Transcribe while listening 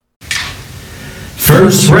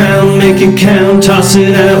First round, make it count, toss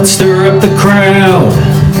it out, stir up the crowd.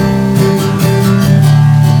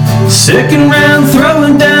 Second round,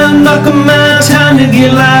 throwing down, knock 'em out, time to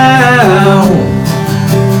get loud.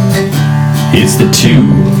 It's the Two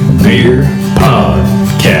Beer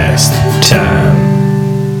Podcast time.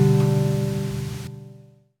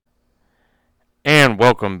 And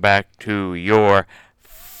welcome back to your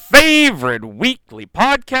favorite weekly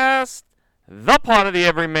podcast, the Pod of the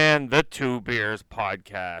Everyman, the Two Beers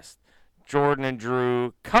Podcast. Jordan and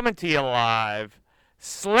Drew coming to you live,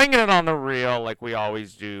 slinging it on the reel like we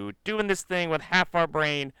always do, doing this thing with half our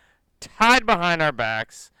brain tied behind our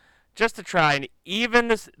backs, just to try and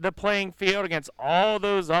even the playing field against all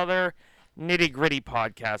those other nitty-gritty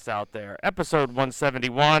podcasts out there. Episode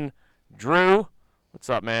 171. Drew, what's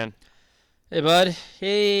up, man? Hey, bud.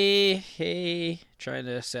 Hey. Trying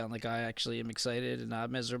to sound like I actually am excited and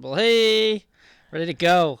not miserable. Hey, ready to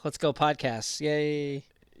go. Let's go podcast. Yay.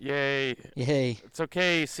 It's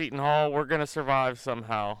okay, Seton Hall. We're going to survive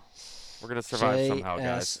somehow.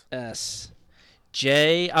 Guys.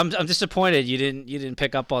 J. I'm disappointed you didn't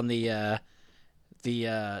pick up on the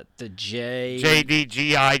J.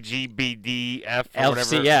 JDGIGBDF or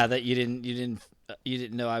whatever. Yeah, that you didn't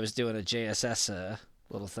know I was doing a JSS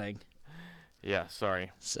little thing. Yeah,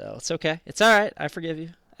 sorry. So it's okay. It's all right. I forgive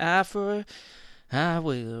you. I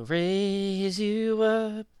will raise you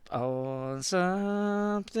up on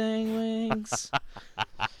something wings.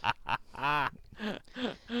 Oh,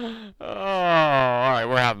 all right.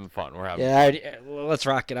 We're having fun. Let's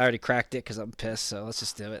rock it. I already cracked it because I'm pissed. So let's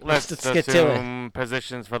just do it. Let's get to it.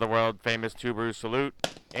 Positions for the world famous two brew salute.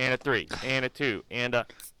 And a 3, and a 2, and a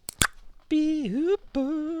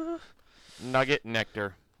nugget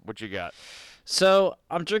nectar. What you got? So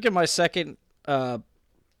I'm drinking my second can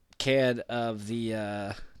of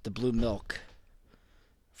the blue milk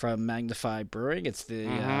from Magnify Brewing. It's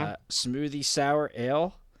the smoothie sour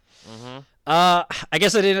ale. Mm-hmm. I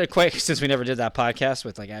guess I didn't equate, since we never did that podcast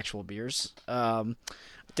with like actual beers.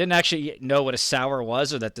 Didn't actually know what a sour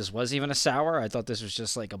was, or that this was even a sour. I thought this was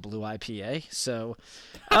just like a blue IPA. So,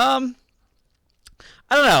 I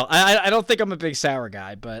don't know. I don't think I'm a big sour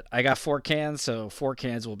guy, but I got 4 cans, so 4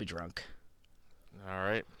 cans will be drunk. All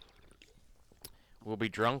right. We'll be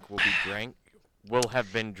drunk. We'll be drank. We'll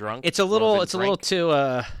have been drunk. It's a little too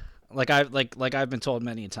like I've been told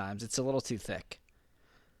many times. It's a little too thick.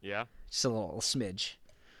 Yeah. Just a little smidge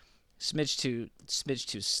too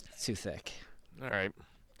thick. All right.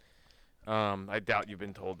 I doubt you've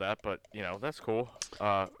been told that, but that's cool.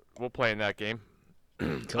 We'll play in that game.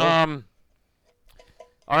 Cool. All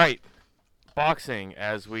right. Boxing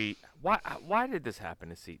why did this happen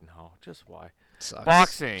to Seton Hall? Just why? Sucks.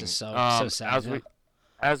 Boxing. Just so sad.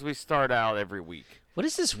 As we start out every week. What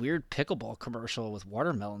is this weird pickleball commercial with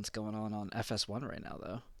watermelons going on FS1 right now,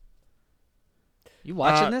 though? You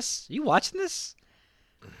watching this? What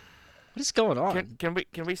is going on?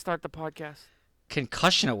 Can we start the podcast?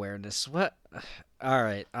 Concussion awareness. What? All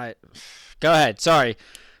right. Go ahead. Sorry.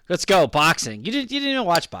 Let's go. Boxing. You didn't even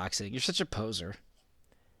watch boxing. You're such a poser.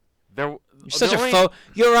 You're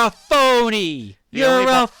a phony. You're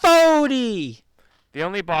a phony. The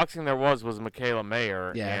only boxing there was Michaela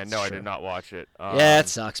Mayer, yeah, and no, true. I did not watch it. Yeah, it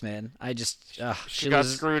sucks, man. She got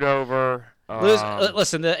screwed over.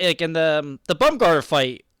 Listen, the Bumgarner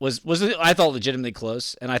fight was I thought legitimately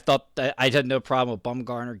close, and I thought that I had no problem with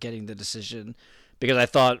Bumgarner getting the decision because I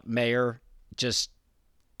thought Mayer just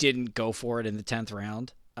didn't go for it in the 10th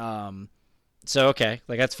round. So okay,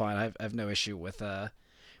 like that's fine. I have no issue with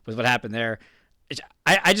what happened there.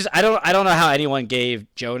 I don't know how anyone gave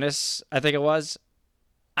Jonas, I think it was,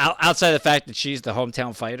 outside of the fact that she's the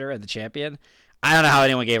hometown fighter and the champion. I don't know how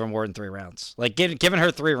anyone gave her more than 3 rounds. Like giving her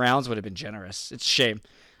 3 rounds would have been generous. It's a shame.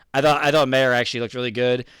 I thought Mayer actually looked really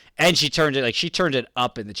good, and she turned it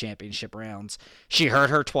up in the championship rounds. She hurt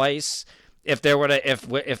her twice. If they were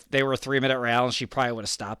 3-minute rounds, she probably would have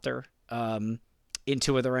stopped her in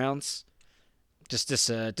 2 of the rounds. Just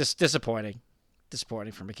disappointing.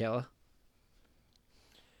 Disappointing for Michaela.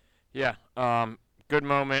 Yeah. Good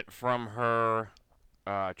moment from her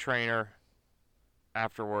trainer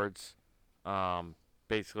afterwards.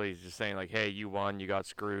 Basically just saying like, hey, you won, you got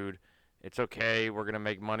screwed. It's okay. We're going to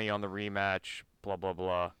make money on the rematch, blah, blah,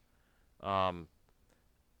 blah.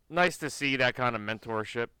 Nice to see that kind of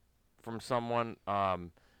mentorship from someone.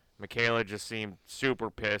 Michaela just seemed super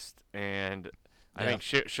pissed, and I think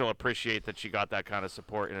she'll appreciate that she got that kind of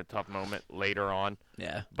support in a tough moment later on.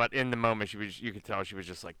 Yeah. But in the moment, you could tell she was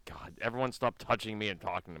just like, God, everyone stop touching me and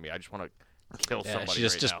talking to me. I just want to kill somebody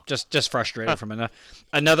she's right now. Just frustrated from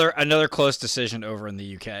another close decision over in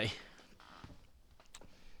the UK.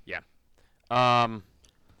 Yeah.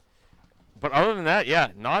 But other than that, yeah,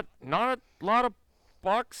 not a lot of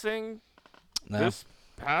boxing this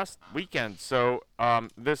past weekend. So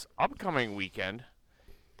this upcoming weekend,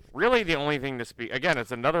 really the only thing to speak. Again,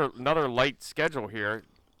 it's another light schedule here.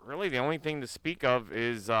 Really, the only thing to speak of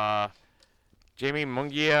is Jamie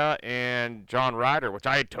Munguia and John Ryder, which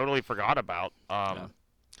I had totally forgot about.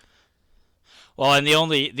 Well, and the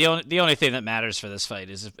only thing that matters for this fight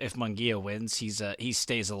is if Munguia wins, he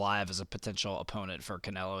stays alive as a potential opponent for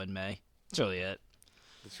Canelo in May. That's really it.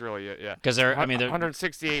 That's really it, yeah. Because they're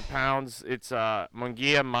 168 pounds. It's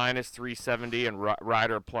Munguia minus 370 and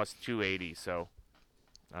Ryder plus 280. So,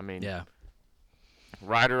 I mean, yeah,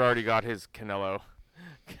 Ryder already got his Canelo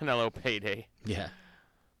payday. Yeah.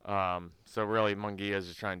 So really, Munguia is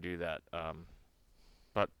just trying to do that.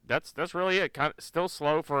 But that's really it. Kind of still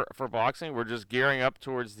slow for boxing. We're just gearing up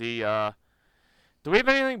towards the. Do we have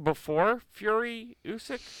anything before Fury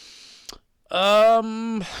Usyk?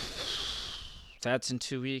 That's in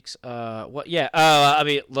 2 weeks. What? Yeah. I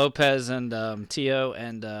mean, Lopez and Tio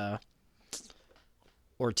and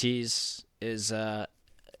Ortiz is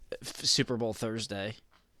Super Bowl Thursday.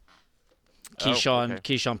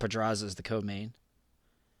 Keyshawn Pedraza is the co-main.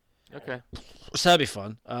 Okay. So that'd be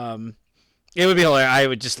fun. It would be hilarious. I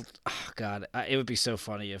would just, it would be so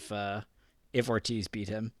funny if Ortiz beat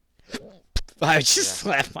him. I would just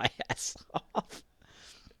laugh my ass off.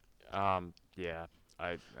 Yeah.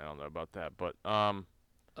 I don't know about that, but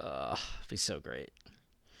it'd be so great.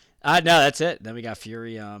 No, that's it. Then we got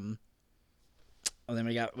Fury. Then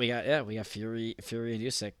we got Fury and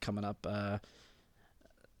Usyk coming up.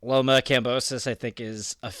 Loma Kambosos, I think,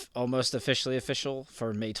 is almost officially official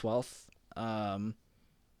for May 12th.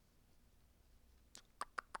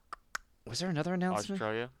 Was there another announcement?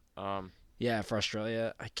 Australia. Yeah, for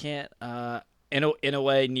Australia. I can't. In a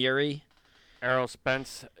way, Neary. Errol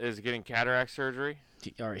Spence is getting cataract surgery.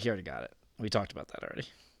 He already got it. We talked about that already.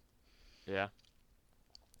 Yeah.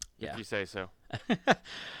 Yeah. If you say so.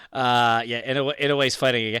 Yeah. In a way, he's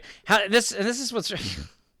fighting again. This is what's.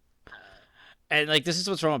 And this is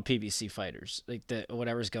what's wrong with PBC fighters,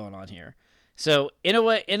 whatever's going on here. So in a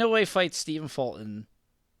way, fights Stephen Fulton,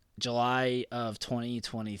 July of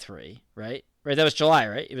 2023, right? Right, that was July,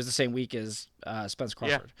 right? It was the same week as Spence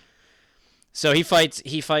Crawford. Yeah. So they fight,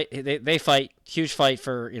 huge fight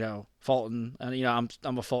for Fulton, and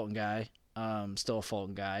I'm a Fulton guy, still a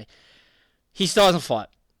Fulton guy. He still hasn't fought,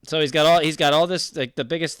 so he's got all this the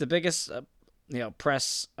biggest.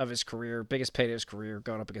 Press of his career, biggest payday of his career,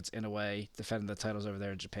 going up against Inoue, defending the titles over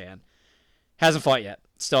there in Japan. Hasn't fought yet.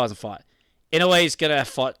 Still hasn't fought. Inoue's gonna have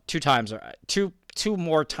fought two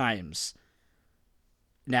more times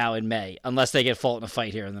now in May, unless they get Fulton a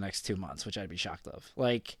fight here in the next 2 months, which I'd be shocked of.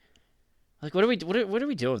 What are we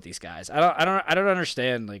doing with these guys? I don't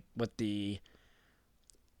understand what the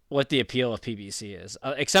appeal of PBC is,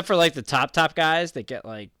 except for the top guys that get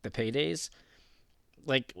the paydays.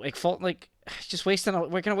 Like Fulton, just wasting.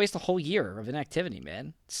 We're gonna waste a whole year of inactivity,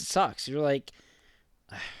 man. It sucks. You're I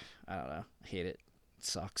don't know. I hate it. It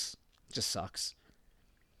sucks. It just sucks.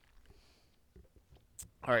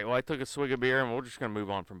 All right. Well, I took a swig of beer, and we're just gonna move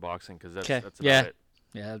on from boxing because that's about it.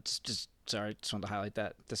 Yeah. It's just sorry. Just wanted to highlight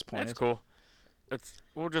that at this point. That's cool.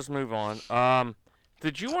 We'll just move on.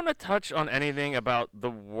 Did you want to touch on anything about the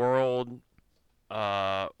world?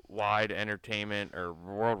 Wide entertainment or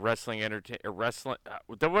world wrestling entertainment wrestling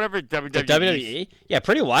whatever WWE. The WWE, yeah,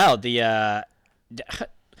 pretty wild. The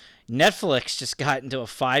Netflix just got into a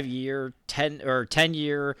 5-year,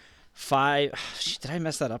 10-year, 5. Did I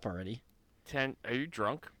mess that up already? 10. Are you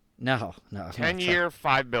drunk? No. 10-year,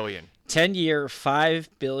 $5 billion. 10-year, $5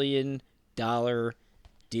 billion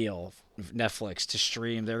deal. Netflix to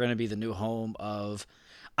stream. They're going to be the new home of.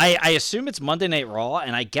 I assume it's Monday Night Raw,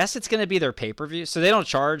 and I guess it's going to be their pay-per-view. So they don't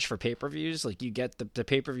charge for pay-per-views. You get the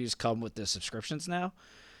pay-per-views come with the subscriptions now.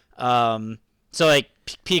 So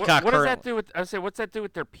Peacock. What does that do with? I say, what's that do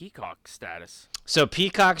with their Peacock status? So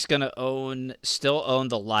Peacock's going to still own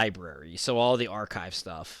the library. So all the archive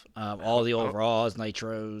stuff, all the old Raws,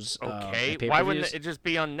 Nitros. Okay. Why wouldn't it just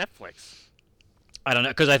be on Netflix? I don't know,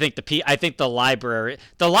 because I think the library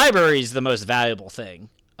is the most valuable thing.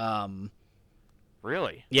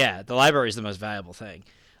 Really? Yeah, the library is the most valuable thing.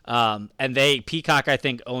 And Peacock, I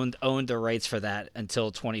think, owned the rights for that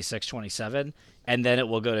until 26, 27, and then it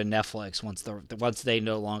will go to Netflix once they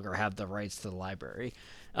no longer have the rights to the library.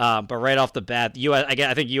 But right off the bat,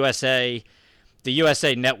 I think the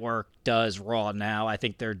USA Network does Raw now. I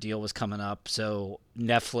think their deal was coming up, so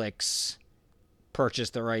Netflix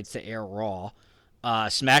purchased the rights to air Raw.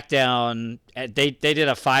 SmackDown, they did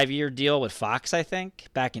a 5-year deal with Fox, I think,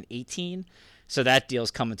 back in 2018. So that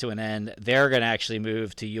deal's coming to an end. They're going to actually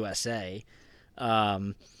move to USA.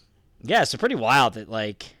 Yeah, so pretty wild that,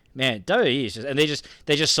 like, man, WWE is just, and they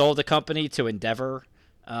just sold the company to Endeavor.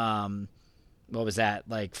 What was that,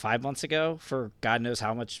 like 5 months ago, for God knows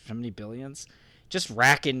how many billions? Just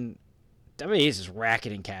racking. WWE is just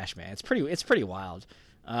racking in cash, man. It's pretty wild.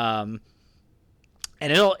 And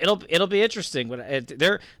it'll be interesting.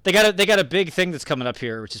 They got a big thing that's coming up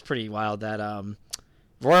here, which is pretty wild. That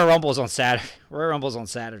Royal Rumble's on Saturday. Royal Rumble's on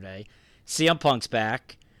Saturday. CM Punk's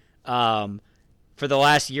back. For the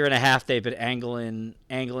last year and a half, they've been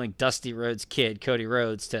angling Dusty Rhodes' kid, Cody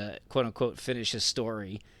Rhodes, to quote unquote finish his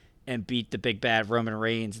story and beat the big bad Roman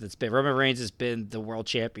Reigns. Roman Reigns has been the world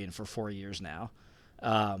champion for 4 years now.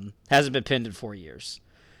 Hasn't been pinned in 4 years,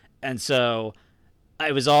 and so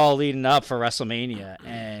it was all leading up for WrestleMania.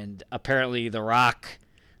 And apparently, The Rock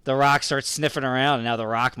starts sniffing around, and now The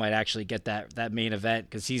Rock might actually get that main event,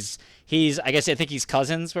 because he's I think he's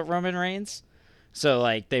cousins with Roman Reigns. So,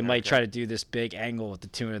 like, they might try to do this big angle with the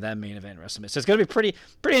two of them main event WrestleMania. So it's going to be pretty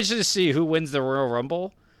interesting to see who wins the Royal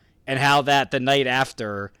Rumble, and how that the night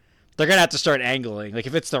after they're going to have to start angling. Like,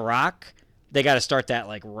 if it's The Rock, they got to start that,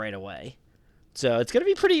 like, right away. So it's going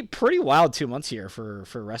to be pretty wild 2 months here for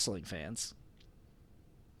wrestling fans.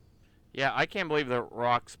 Yeah, I can't believe The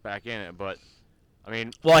Rock's back in it, but I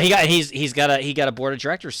mean, well, he's got a board of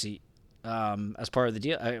directors seat as part of the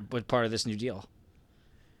deal, part of this new deal.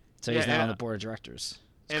 So he's now on the board of directors.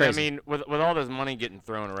 It's crazy. I mean, with all this money getting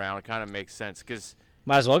thrown around, it kind of makes sense, because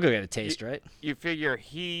might as well go get a taste, right? You figure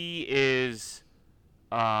he is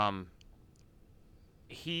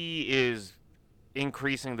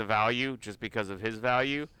increasing the value just because of his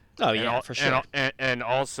value. Oh, yeah, for sure. And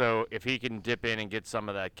also, if he can dip in and get some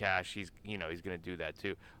of that cash, he's going to do that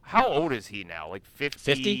too. How old is he now? Like 50?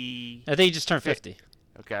 50? I think he just turned 50.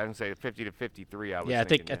 Okay, I was going to say 50 to 53. I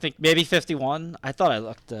think maybe 51. I thought I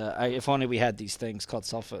looked. If only we had these things called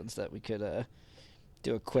cell phones that we could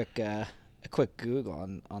do a quick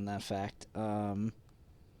Google on that fact. Boop,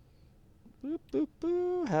 boop,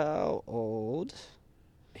 boop. How old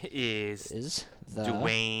is the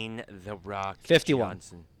Dwayne The Rock 51.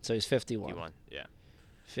 Johnson? So he's 51. 51, yeah.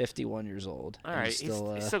 51 years old. All right, he's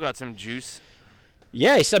still got some juice.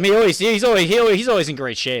 Yeah, he's always in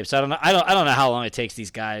great shape. So I don't know how long it takes these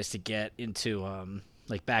guys to get into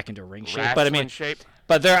back into ring shape. But I mean, shape.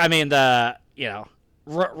 But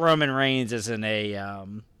Roman Reigns isn't a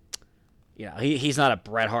he's not a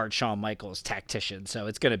Bret Hart, Shawn Michaels tactician. So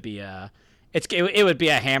it's gonna be it would be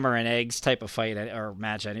a hammer and eggs type of fight or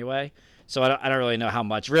match anyway. So I don't really know how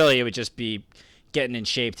much. Really, it would just be getting in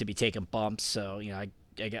shape to be taking bumps. So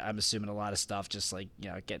I'm assuming a lot of stuff, just like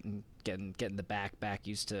getting the back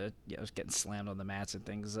used to getting slammed on the mats and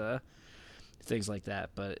things like that.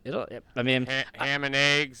 But ham and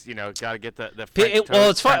eggs, got to get the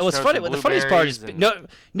it's funny. What's funny? The funniest part is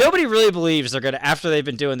nobody really believes they're gonna, after they've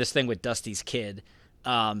been doing this thing with Dusty's kid,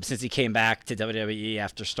 since he came back to WWE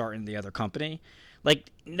after starting the other company.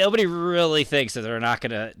 Like, nobody really thinks that they're not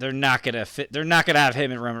gonna have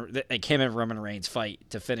him and Roman Reigns fight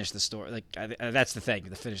to finish the story. Like, that's the thing,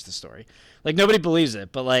 to finish the story. Like, nobody believes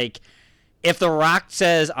it, but like, if The Rock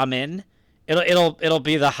says I'm in, it'll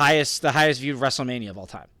be the highest viewed WrestleMania of all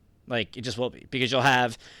time. Like, it just will be, because you'll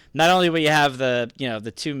have, not only will you have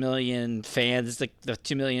the 2 million fans, the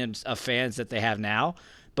 2 million of fans that they have now,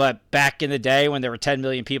 but back in the day when there were 10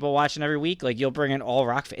 million people watching every week, like, you'll bring in all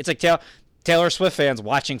Rock fans. It's like Taylor Swift fans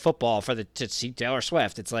watching football to see Taylor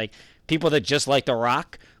Swift. It's like people that just like The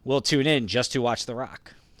Rock will tune in just to watch The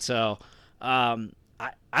Rock. So I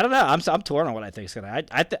don't know. I'm torn on what I think is gonna.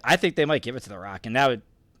 I think they might give it to The Rock, and that would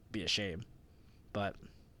be a shame. But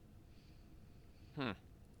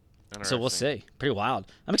so we'll see. Pretty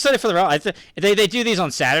wild. I'm excited for the Raw. They do these on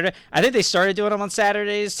Saturday. I think they started doing them on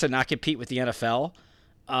Saturdays to not compete with the NFL,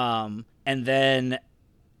 and then,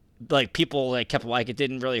 like, people kept it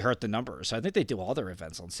didn't really hurt the numbers. So I think they do all their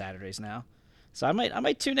events on Saturdays now. So I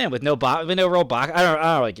might tune in with no real box. I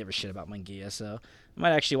don't really give a shit about Munguia, so I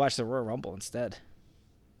might actually watch the Royal Rumble instead.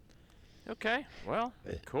 Okay, well,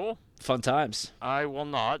 cool. Fun times. I will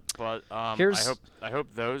not, but I hope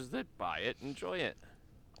those that buy it enjoy it.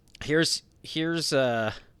 Here's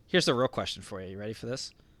the real question for you. You ready for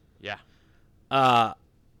this? Yeah.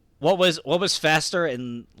 What was faster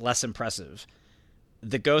and less impressive?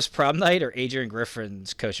 The Ghost Prom Night or Adrian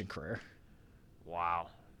Griffin's coaching career? Wow.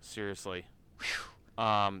 Seriously.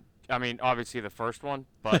 I mean, obviously the first one,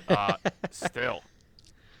 but still.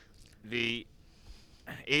 The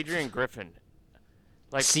Adrian Griffin.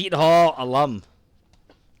 Like, Seton Hall alum.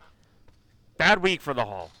 Bad week for the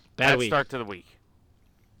Hall. Bad week. Start to the week.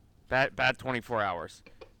 Bad 24 hours.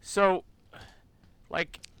 So,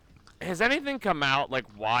 Like, has anything come out? Like,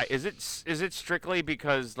 why is it strictly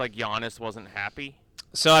because like Giannis wasn't happy?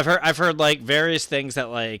 So I've heard like various things that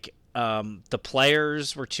like the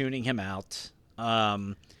players were tuning him out.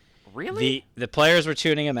 Really? The players were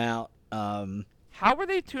tuning him out. How were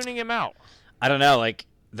they tuning him out? I don't know. Like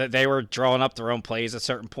they were drawing up their own plays at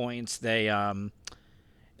certain points. They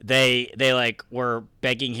like were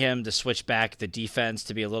begging him to switch back the defense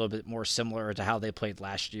to be a little bit more similar to how they played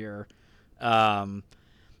last year.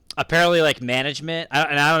 Apparently, like management,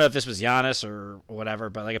 and I don't know if this was Giannis or whatever,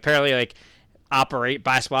 but like apparently, like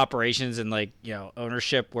basketball operations and like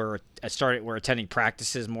ownership were attending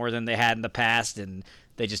practices more than they had in the past, and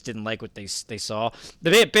they just didn't like what they saw.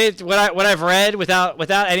 What I've read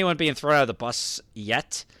without anyone being thrown out of the bus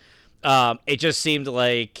yet, it just seemed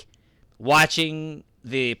like watching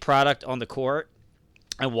the product on the court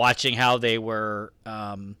and watching how they were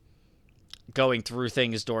going through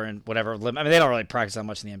things during whatever. I mean, they don't really practice that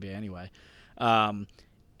much in the NBA anyway.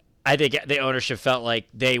 I think the ownership felt like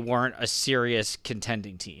they weren't a serious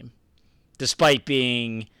contending team, despite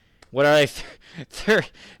being, what are they,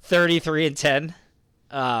 33-10,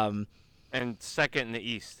 and second in the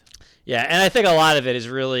East. Yeah, and I think a lot of it is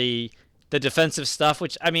really the defensive stuff.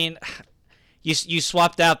 Which, I mean, you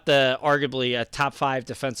swapped out the arguably a top 5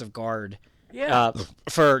 defensive guard. Yeah.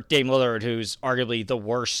 For Dame Lillard, who's arguably the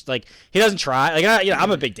worst. Like, he doesn't try. Like,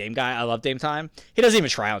 I'm a big Dame guy. I love Dame time. He doesn't even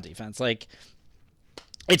try on defense. Like,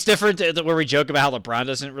 it's different where we joke about how LeBron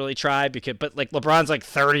doesn't really try, but like LeBron's like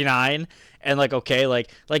 39 and like okay, like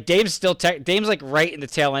Dame's still Dame's like right in the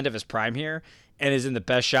tail end of his prime here and is in the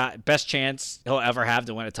best chance he'll ever have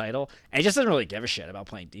to win a title, and he just doesn't really give a shit about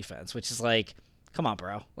playing defense, which is like, come on,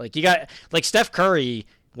 bro. Like, you got, like, Steph Curry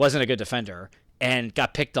wasn't a good defender and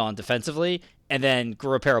got picked on defensively, and then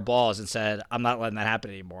grew a pair of balls and said, I'm not letting that happen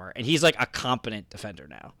anymore, and he's like a competent defender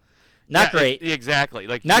now. Not great. Exactly.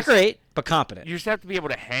 Like, not great, but competent. You just have to be able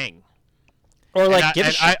to hang. Or like give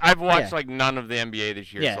a shit. I've watched like none of the NBA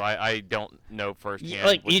this year, so I don't know firsthand.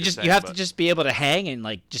 Like, you have to just be able to hang and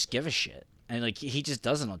like just give a shit, and like he just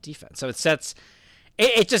doesn't on defense. So it sets.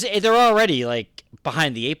 They're already like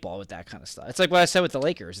behind the 8 ball with that kind of stuff. It's like what I said with the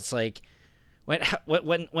Lakers. It's like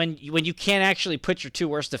when you can't actually put your 2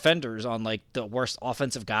 worst defenders on like the worst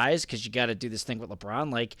offensive guys because you got to do this thing with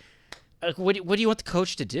LeBron. Like what do you want the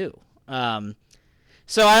coach to do?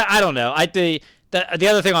 So I don't know. The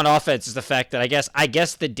other thing on offense is the fact that I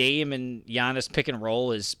guess the Dame and Giannis pick and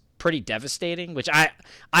roll is pretty devastating, which I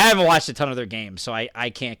haven't watched a ton of their games, so I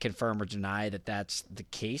can't confirm or deny that that's the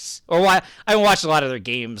case. Or why I haven't watched a lot of their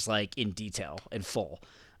games like in detail, in full.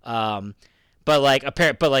 But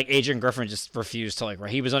Adrian Griffin just refused to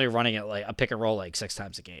he was only running it like a pick and roll like 6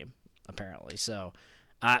 times a game apparently. So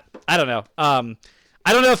I don't know.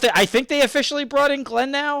 I don't know if I think they officially brought in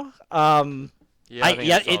Glenn now. Yeah,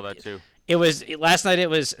 I saw that too. Last night it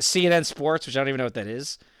was CNN Sports, which I don't even know what that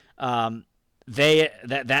is.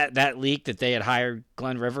 That leaked that they had hired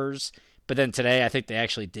Glenn Rivers, but then today I think they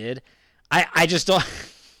actually did. I just don't.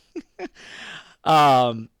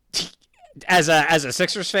 As a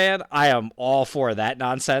Sixers fan, I am all for that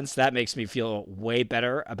nonsense. That makes me feel way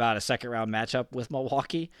better about a second round matchup with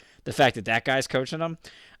Milwaukee. The fact that guy's coaching them.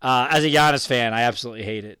 As a Giannis fan, I absolutely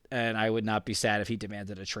hate it, and I would not be sad if he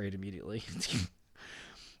demanded a trade immediately.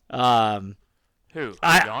 Who?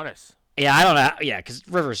 Giannis. Yeah, I don't know. Yeah, because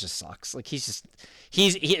Rivers just sucks. Like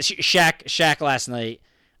Shaq last night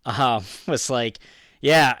was like,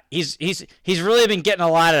 yeah, he's really been getting a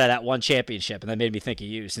lot of that one championship, and that made me think of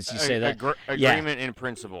you since you say that. Agreement in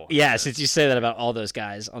principle. Yeah, since you say that about all those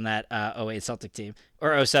guys on that 08 Celtic team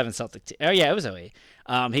or 07 Celtic team. Oh yeah, it was 08.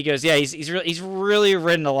 He goes, yeah, he's really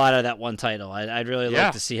ridden a lot of that one title. I'd really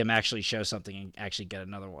like to see him actually show something and actually get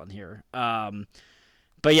another one here.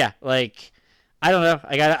 But yeah, like, I don't know.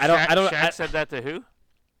 Shaq said that to who?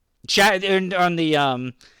 Chat on the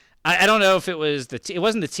I don't know if it was it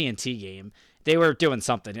wasn't the TNT game. They were doing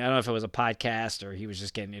something. I don't know if it was a podcast or he was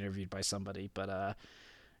just getting interviewed by somebody. But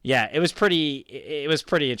yeah, it was pretty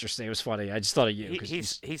interesting. It was funny. I just thought of you.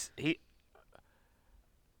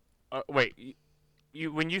 Wait.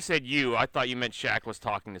 When you said you, I thought you meant Shaq was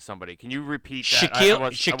talking to somebody. Can you repeat that?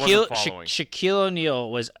 Shaquille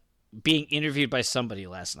O'Neal was being interviewed by somebody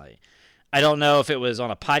last night. I don't know if it was on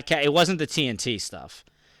a podcast. It wasn't the TNT stuff,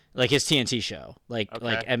 like his TNT show, like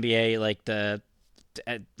NBA, like the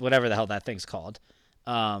whatever the hell that thing's called,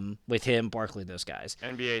 with him, Barkley, those guys.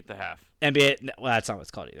 NBA at the half. NBA. Well, that's not what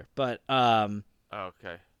it's called either. But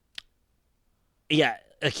okay. Yeah,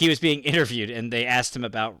 like he was being interviewed, and they asked him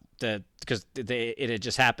about because it had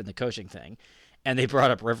just happened, the coaching thing, and they brought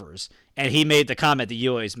up Rivers, and he made the comment that you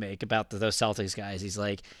always make about those Celtics guys. He's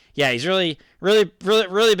like, yeah, he's really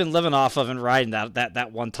been living off of and riding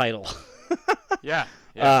that one title. Yeah.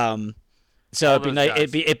 So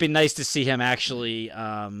it'd be nice to see him actually.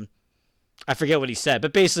 I forget what he said,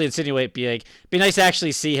 but basically insinuate be nice to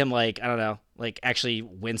actually see him I don't know, actually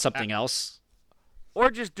win something else. Or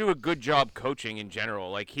just do a good job coaching in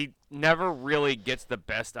general. He never really gets the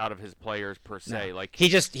best out of his players per se. No. He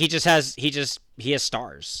has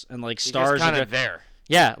stars, and stars kind of there.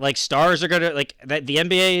 Yeah, stars are gonna the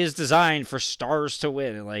NBA is designed for stars to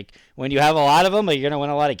win, and when you have a lot of them, you're gonna win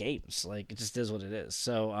a lot of games. It just is what it is.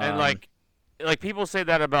 So and people say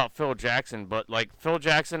that about Phil Jackson, but Phil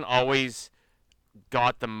Jackson always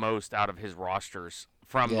got the most out of his rosters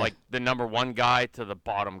from the number one guy to the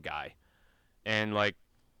bottom guy. And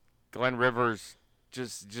Glenn Rivers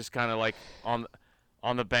just kind of on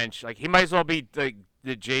the bench, he might as well be the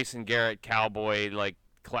Jason Garrett cowboy,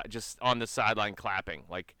 just on the sideline clapping,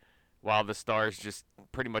 while the stars just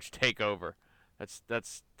pretty much take over. That's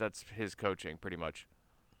his coaching pretty much.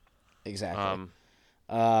 Exactly.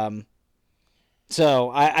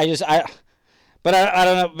 So I don't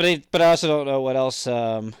know, but I also don't know what else.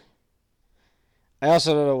 I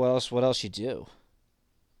also don't know what else you do.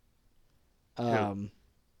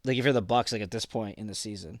 If you're the Bucks, at this point in the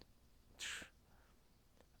season.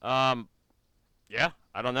 Yeah,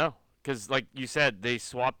 I don't know, because you said, they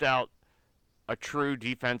swapped out a true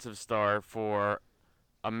defensive star for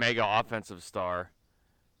a mega offensive star,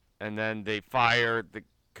 and then they fired the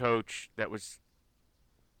coach that was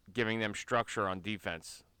giving them structure on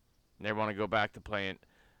defense. And they want to go back to playing.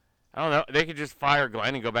 I don't know. They could just fire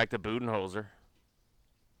Glenn and go back to Budenholzer.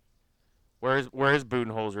 Where is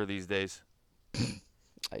Budenholzer these days?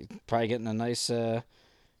 Probably getting a nice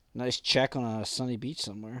check on a sunny beach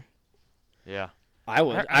somewhere. Yeah, I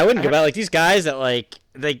wouldn't go back. These guys that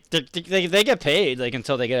they get paid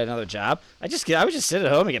until they get another job. I would just sit at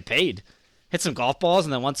home and get paid, hit some golf balls,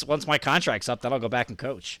 and then once my contract's up, then I'll go back and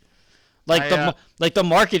coach. The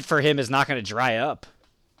market for him is not going to dry up.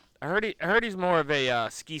 I heard he's more of a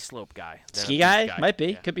ski slope guy. Ski guy? Might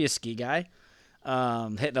be. Yeah. Could be a ski guy.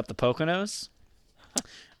 Hitting up the Poconos.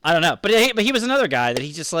 I don't know, but he was another guy that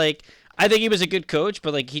he just I think he was a good coach,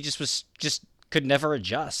 but he just could never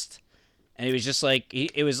adjust, and he was just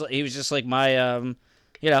he was just my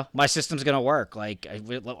my system's gonna work. We're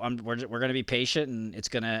gonna be patient, and it's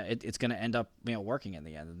gonna end up working in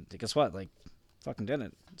the end. And guess what? Fucking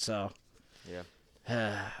didn't. So yeah.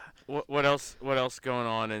 What else going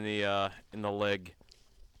on in the league?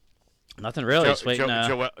 Nothing really. Just waiting.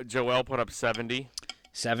 Joel put up 70.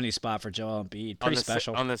 70 spot for Joel Embiid. Pretty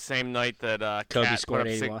special. On the same night that Kobe Kat scored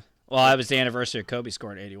 81. Well, it was the anniversary of Kobe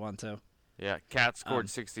scored 81 too. Yeah, Kat scored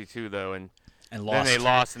 62 though, and lost. Then they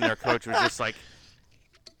lost, and their coach was just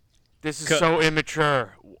 "This is so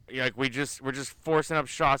immature. We're just forcing up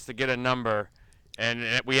shots to get a number,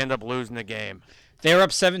 and we end up losing the game." They were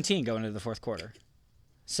up 17 going into the fourth quarter.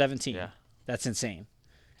 17. Yeah, that's insane.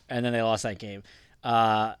 And then they lost that game.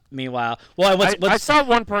 Meanwhile, I saw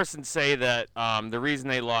one person say that the reason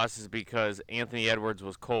they lost is because Anthony Edwards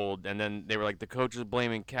was cold, and then they were the coach is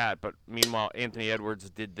blaming Kat, but meanwhile Anthony Edwards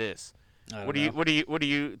did this. What do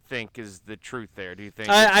you think is the truth there? Do you think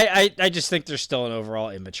I just think they're still an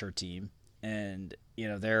overall immature team, and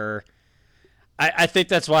they're. I think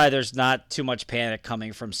that's why there's not too much panic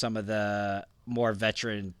coming from some of the more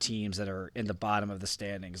veteran teams that are in the bottom of the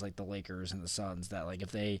standings, like the Lakers and the Suns. That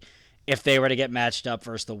if they were to get matched up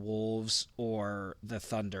versus the Wolves or the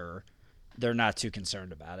Thunder, they're not too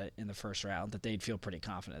concerned about it in the first round. That they'd feel pretty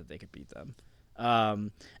confident that they could beat them. I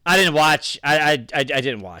didn't watch. I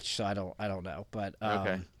didn't watch, so I don't know. But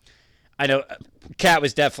okay. I know Kat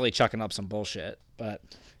was definitely chucking up some bullshit. But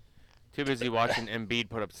too busy watching Embiid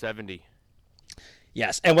put up 70.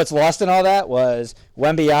 Yes, and what's lost in all that was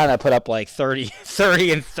Wembyana put up 30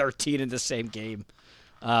 and 13 in the same game.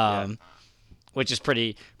 Which is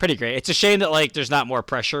pretty great. It's a shame that there's not more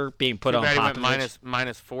pressure being put on Popovich. He went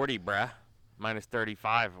minus 40, bruh. Minus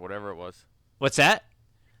 35, whatever it was. What's that?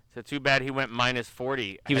 So too bad he went minus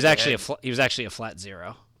 40. He was actually a flat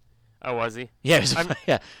zero. Oh, was he? Yeah,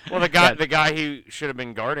 yeah. Well, the guy he should have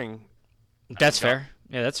been guarding. That's fair.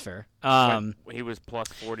 Yeah, that's fair. He was plus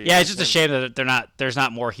 40. Yeah, it's just a shame that there's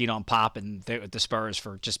not more heat on Pop and the Spurs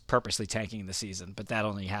for just purposely tanking the season. But that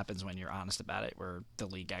only happens when you're honest about it, where the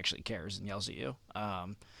league actually cares and yells at you.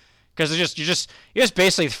 Because you're just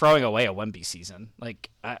basically throwing away a Wemby season. I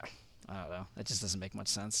don't know. That just doesn't make much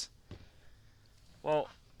sense. Well,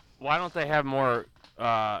 why don't they have more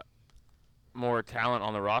talent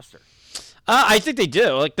on the roster? I think they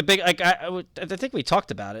do. I think we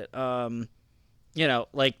talked about it.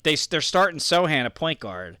 like they're starting Sohan at point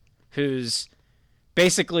guard, who's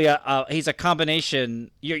basically he's a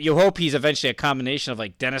combination. You hope he's eventually a combination of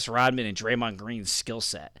like Dennis Rodman and Draymond Green's skill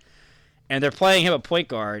set. And they're playing him at point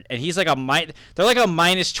guard, and he's like they're like a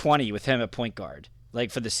 -20 with him at point guard, like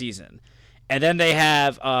for the season. And then they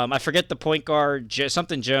have I forget the point guard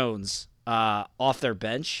something Jones off their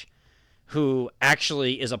bench, who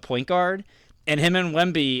actually is a point guard, and him and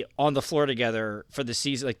Wemby on the floor together for the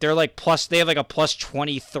season. Like they have like a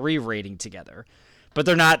 +23 rating together, but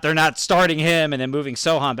they're not starting him and then moving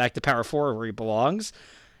Sohan back to power forward where he belongs.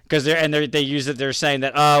 Because they use it. They're saying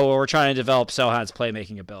that we're trying to develop Sohan's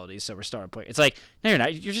playmaking abilities, so we're starting point. It's like no, you're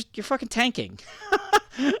not. You're fucking tanking.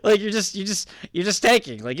 Like you're just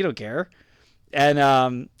tanking. Like you don't care. And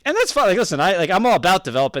that's fine. Like listen, I'm all about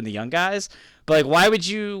developing the young guys, but like why wouldn't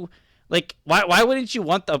you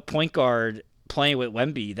want the point guard playing with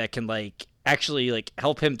Wemby that can like actually like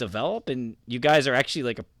help him develop? And you guys are actually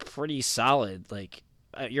like a pretty solid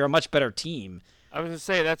you're a much better team. I was gonna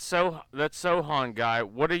say that's Sohan guy.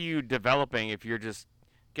 What are you developing if you're just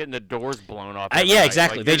getting the doors blown off? Yeah,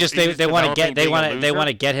 exactly. Like they want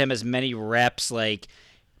to get him as many reps, like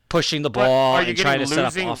pushing the ball and trying to set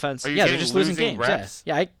up offense. Yeah, they're just losing games. Reps?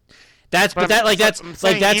 Yeah. That's how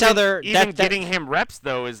they're getting him reps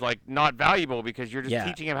though is like not valuable because you're just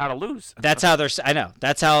teaching him how to lose. That's how they're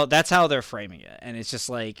framing it, and it's just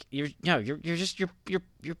like you're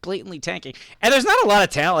blatantly tanking, and there's not a lot of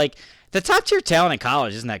talent. Like the top tier talent in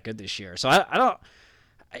college isn't that good this year, so I don't.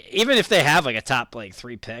 Even if they have like a top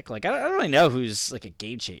 3 pick, like I don't really know who's like a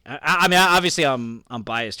game changer. I mean, obviously I'm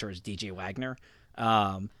biased towards DJ Wagner.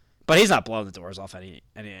 But he's not blowing the doors off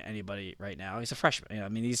anybody right now. He's a freshman. I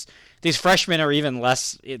mean, these freshmen are even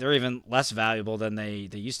less valuable than they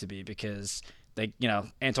used to be because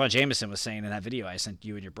Antoine Jameson was saying in that video I sent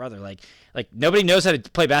you and your brother, like nobody knows how to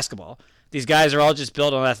play basketball. These guys are all just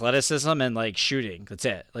built on athleticism and like shooting. That's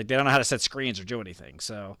it. Like they don't know how to set screens or do anything.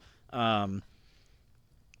 So, I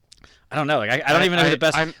don't know. Like I don't even know who the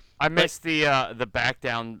best. I missed the back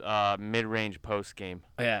down mid-range post game.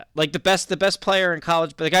 Yeah, like the best player in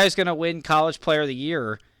college, but the guy who's gonna win College Player of the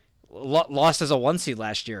Year lost as a 1 seed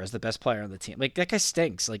last year as the best player on the team. Like that guy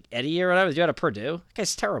stinks. Like Eddie or whatever, the dude out of Purdue. That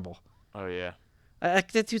guy's terrible. Oh yeah. That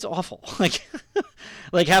dude's awful.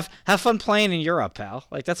 Like have fun playing in Europe, pal.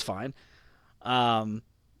 Like that's fine. I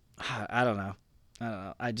don't know.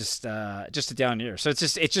 I just a down year. So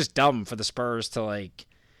it's just dumb for the Spurs to like.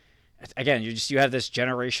 Again, you have this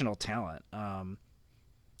generational talent.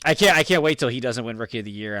 I can't wait till he doesn't win Rookie of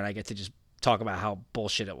the Year and I get to just talk about how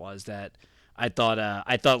bullshit it was that I thought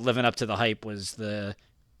living up to the hype was the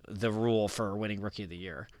rule for winning Rookie of the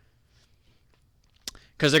Year.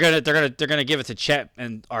 Because they're gonna give it to Chet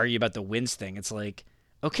and argue about the wins thing. It's like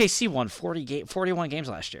OKC won 41 games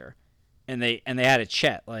last year, and they added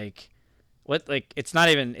Chet. Like what? Like it's not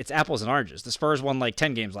even, it's apples and oranges. The Spurs won like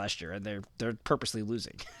 10 games last year, and they're purposely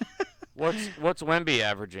losing. What's Wemby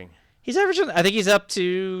averaging? He's averaging, I think he's up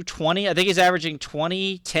to 20. I think he's averaging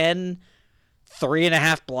 20, 10,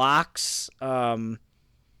 3.5 blocks,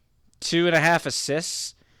 2.5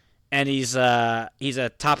 assists, and he's a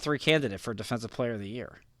top 3 candidate for Defensive Player of the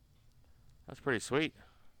Year. That's pretty sweet.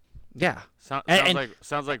 Yeah, sounds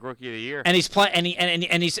like Rookie of the Year. And he's playing, and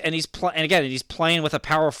he's playing with a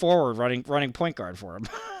power forward running point guard for him.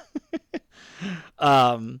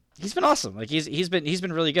 He's been awesome. Like he's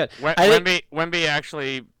been really good. Wemby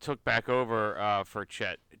actually took back over for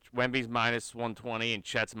Chet. Wemby's -120 and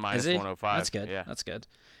Chet's -105. That's good. Yeah, that's good.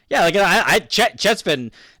 Yeah, like Chet's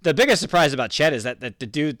been the biggest surprise about Chet is that the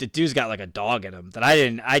dude's got like a dog in him that I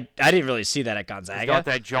didn't really see that at Gonzaga. He's got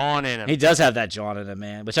that John in him. He does have that John in him,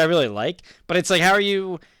 man, which I really like. But it's like, how are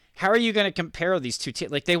you going to compare these two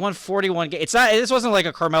teams? Like they won 41 games. This wasn't like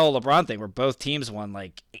a Carmelo LeBron thing where both teams won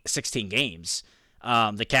like 16 games.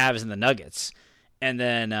 The Cavs and the Nuggets, and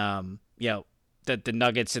then the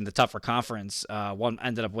Nuggets in the tougher conference one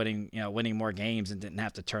ended up winning more games and didn't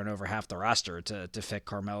have to turn over half the roster to fit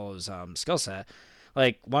Carmelo's skill set.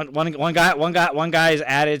 Like one guy is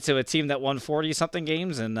added to a team that won 40 something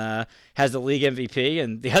games and has the league MVP,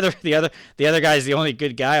 and the other guy is the only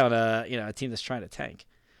good guy on a team that's trying to tank.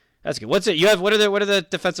 That's good. What are the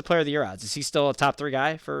Defensive Player of the Year odds? Is he still a top 3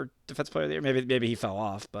 guy for Defensive Player of the Year? Maybe he fell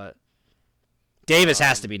off, but Davis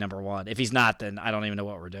has to be number 1. If he's not, then I don't even know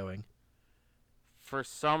what we're doing. For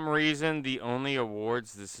some reason, the only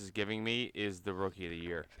awards this is giving me is the Rookie of the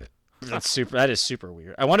Year. That is super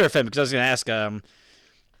weird. I wonder if because I was going to ask.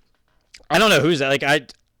 I don't know who's that. Like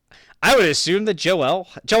I would assume that Joel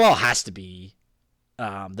has to be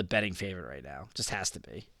the betting favorite right now. Just has to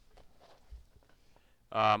be.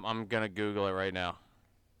 I'm gonna Google it right now.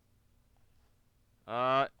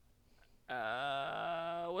 What's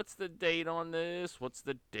the date on this? What's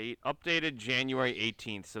the date? Updated January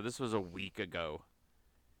 18th. So this was a week ago.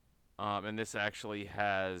 And this actually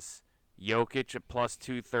has Jokic at plus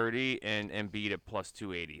 230 and Embiid at plus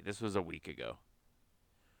 280. This was a week ago.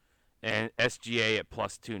 And SGA at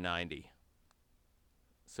plus 290.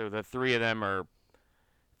 So the three of them are,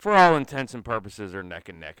 for all intents and purposes, are neck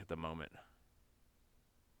and neck at the moment.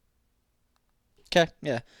 Okay,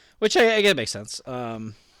 yeah. Which I guess makes sense.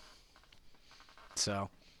 So,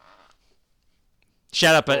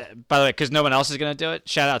 shout out, but by the way, because no one else is gonna do it.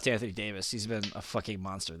 Shout out to Anthony Davis. He's been a fucking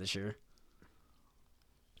monster this year.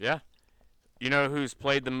 Yeah, you know who's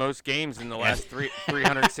played the most games in the last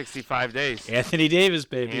 365 days? Anthony Davis,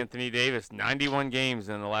 baby. Anthony Davis, 91 games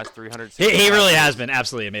in the last 365. He really has been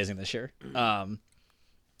absolutely amazing this year.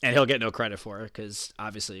 And he'll get no credit for it because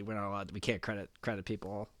obviously we're not allowed. We can't credit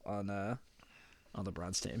people on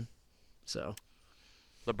LeBron's team. So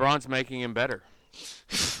LeBron's making him better.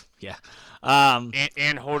 Yeah.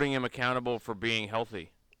 And holding him accountable for being healthy.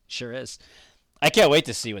 Sure is. I can't wait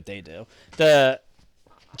to see what they do. The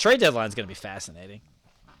trade deadline is going to be fascinating.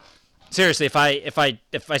 Seriously, if I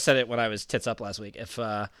said it when I was tits up last week, if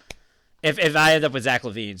I end up with Zach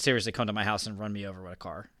LaVine, seriously, come to my house and run me over with a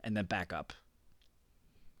car and then back up.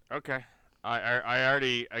 Okay, I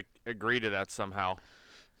already agree to that somehow.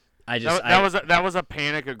 That was a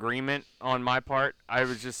panic agreement on my part. I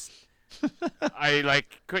was just I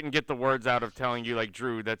couldn't get the words out of telling you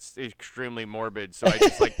Drew, that's extremely morbid. So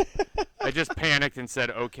I just panicked and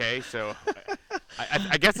said okay. So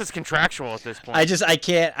I guess it's contractual at this point. I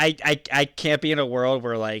can't be in a world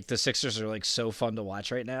where the Sixers are so fun to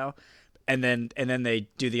watch right now, and then they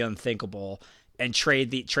do the unthinkable and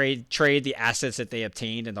trade the assets that they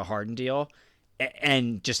obtained in the Harden deal.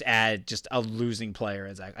 And just add a losing player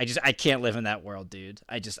as I can't live in that world, dude.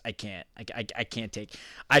 I can't. I can't take.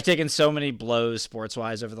 I've taken so many blows sports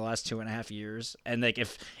wise over the last 2.5 years, and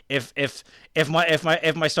if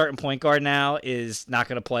my starting point guard now is not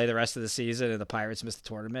going to play the rest of the season and the Pirates miss the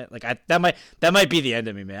tournament, that might be the end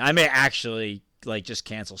of me, man. I may actually just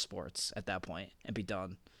cancel sports at that point and be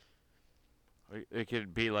done. It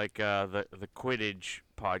could be like the Quidditch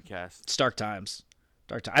podcast. Stark times.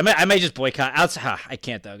 I may just boycott. I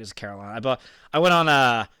can't though because of Carolina. I went on.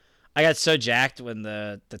 I got so jacked when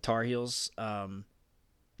the Tar Heels. They're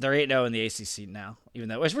 8-0 in the ACC now, even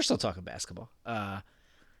though we're still talking basketball. 8-0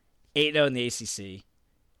 in the ACC,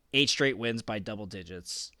 8 straight wins by double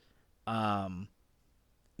digits.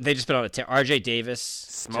 They just been on a tear. RJ Davis,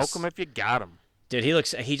 smoke him if you got him, dude.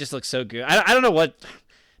 He just looks so good. I don't know what.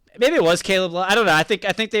 Maybe it was Caleb Love. I don't know. I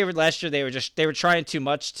think they were last year. They were trying too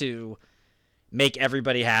much to make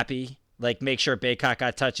everybody happy, make sure Baycott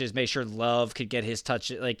got touches, make sure Love could get his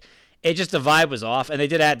touches. It just, the vibe was off, and they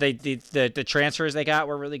did add the transfers they got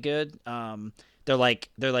were really good.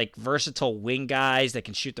 They're versatile wing guys that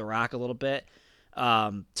can shoot the rock a little bit.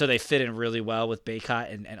 So they fit in really well with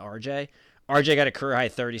Baycott and RJ. RJ got a career high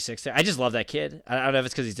 36 there. I just love that kid. I don't know if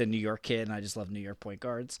it's because he's a New York kid, and I just love New York point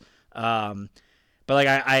guards. But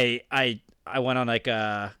I went on did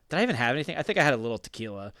I even have anything? I think I had a little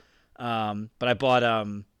tequila. But I bought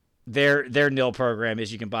their nil program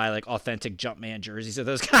is you can buy authentic Jumpman jerseys of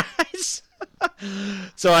those guys.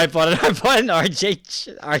 So I bought an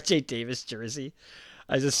RJ Davis jersey.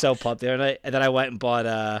 I was just so pumped there, and then I went and bought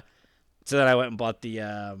the.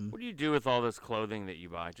 What do you do with all this clothing that you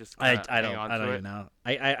buy? Just I don't even know.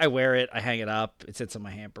 I wear it. I hang it up. It sits in my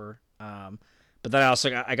hamper. But then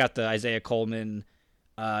I got the Isaiah Coleman,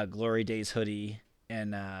 Glory Days hoodie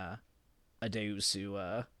and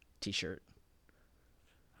Adeusu T-shirt.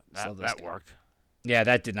 That worked. Yeah,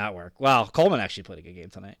 that did not work. Well, Coleman actually played a good game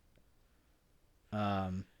tonight.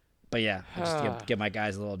 But yeah, I just give my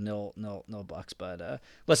guys a little nil bucks. But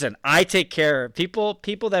listen, I take care of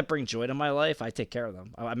people that bring joy to my life. I take care of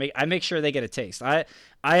them. I make sure they get a taste. I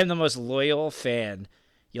am the most loyal fan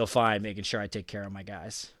you'll find, making sure I take care of my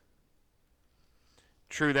guys.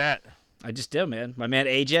 True that. I just do, man. My man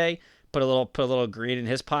AJ put a little green in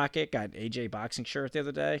his pocket. Got an AJ boxing shirt the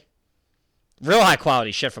other day. Real high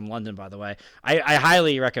quality shit from London, by the way. I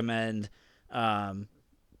highly recommend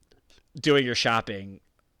doing your shopping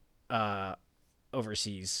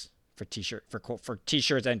overseas for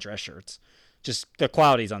t-shirts and dress shirts. Just the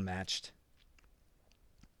quality's unmatched.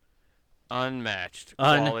 Unmatched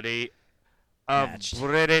quality of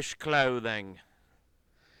British clothing.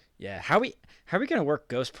 Yeah, how are we gonna work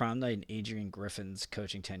Ghost Prom Night and Adrian Griffin's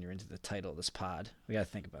coaching tenure into the title of this pod? We gotta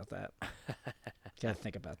think about that.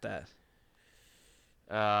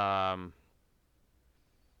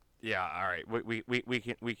 Yeah, all right. We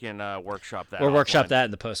can workshop that. We'll workshop that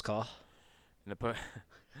in the post call. All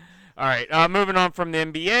right, moving on from the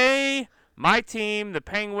NBA. My team, the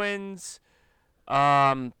Penguins.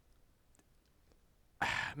 Man,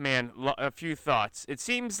 a few thoughts. It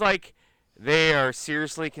seems like they are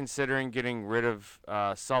seriously considering getting rid of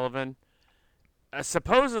Sullivan.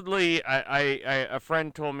 Supposedly, a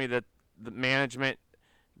friend told me that the management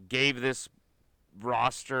gave this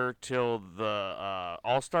roster till the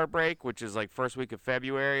All-Star break, which is like first week of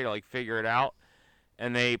February, to like figure it out.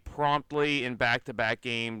 And they promptly, in back-to-back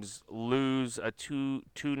games, lose a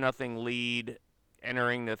 2-0 lead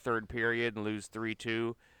entering the third period and lose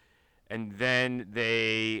 3-2. And then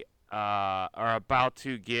they are about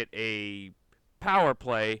to get a power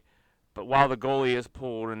play, but while the goalie is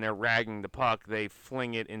pulled and they're ragging the puck, they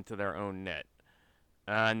fling it into their own net.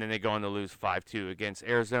 And then they go on to lose 5-2 against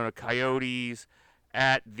Arizona Coyotes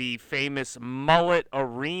at the famous Mullet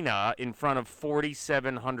Arena in front of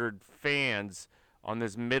 4,700 fans on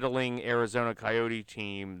this middling Arizona Coyote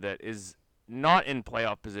team that is not in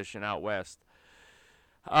playoff position out west.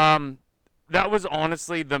 That was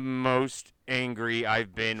honestly the most angry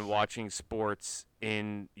I've been watching sports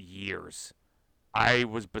in years. I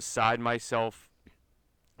was beside myself.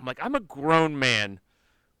 I'm like, I'm a grown man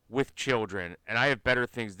with children, and I have better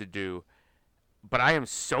things to do. But I am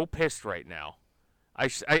so pissed right now.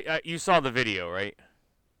 You saw the video, right?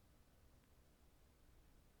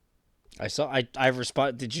 I saw. I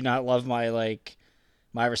respond. Did you not love my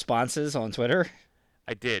my responses on Twitter?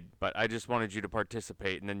 I did, but I just wanted you to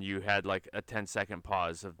participate, and then you had like a 10-second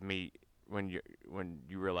pause of me when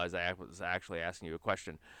you realized I was actually asking you a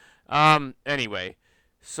question. Anyway,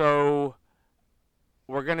 so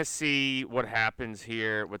we're gonna see what happens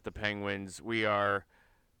here with the Penguins. We are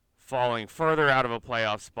falling further out of a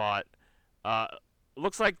playoff spot.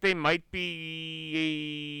 Looks like they might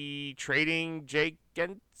be trading Jake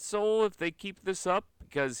Gensel if they keep this up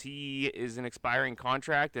because he is an expiring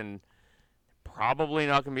contract and probably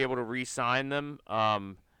not going to be able to re-sign them.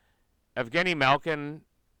 Evgeny Malkin,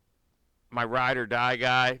 my ride or die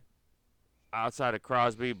guy, outside of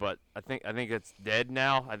Crosby, but I think it's dead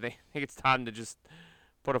now. I think it's time to just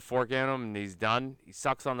put a fork in him and he's done. He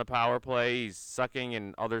sucks on the power play. He's sucking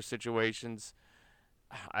in other situations.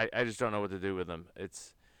 I just don't know what to do with him.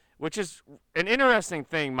 Which is an interesting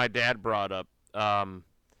thing my dad brought up,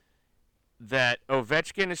 that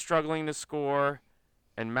Ovechkin is struggling to score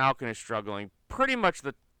and Malkin is struggling. Pretty much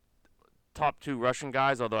the top two Russian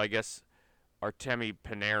guys, although I guess Artemi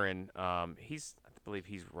Panarin, I believe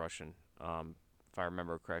he's Russian, if I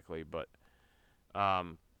remember correctly. But I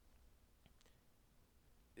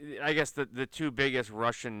guess the two biggest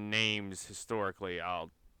Russian names historically,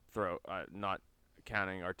 I'll throw, not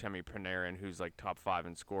counting Artemi Panarin, who's like top 5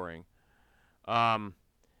 in scoring.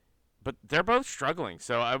 But they're both struggling.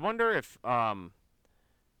 So I wonder if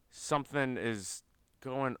something is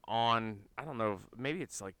going on. I don't know. Maybe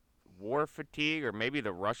it's like war fatigue, or maybe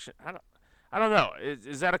the Russian. I don't know.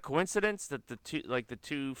 Is that a coincidence that the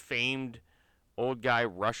two famed old guy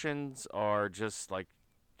Russians are just like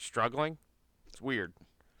struggling? It's weird.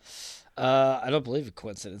 I don't believe in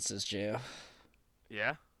coincidences, Gio.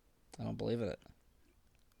 Yeah? I don't believe in it.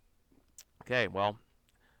 Okay, well,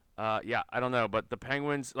 yeah, I don't know, but the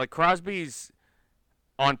Penguins, like Crosby's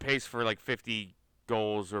on pace for like 50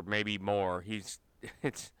 goals or maybe more.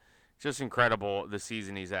 It's just incredible the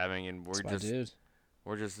season he's having, and we're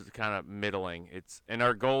just kind of middling. And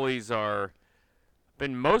our goalies are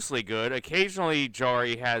been mostly good. Occasionally,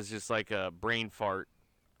 Jari has just like a brain fart,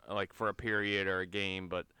 like for a period or a game,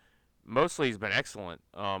 but mostly he's been excellent.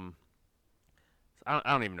 I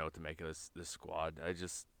don't even know what to make of this squad.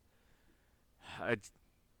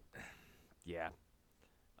 Yeah.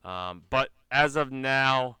 But as of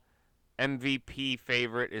now, MVP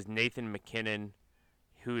favorite is Nathan McKinnon,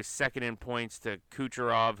 who is second in points to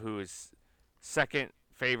Kucherov, who is second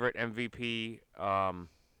favorite MVP.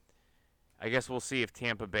 I guess we'll see if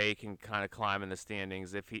Tampa Bay can kind of climb in the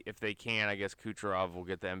standings. If they can, I guess Kucherov will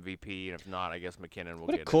get the MVP, and if not, I guess McKinnon will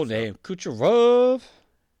get it. What a cool name, Kucherov.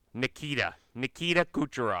 Nikita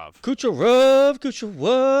Kucherov. Kucherov.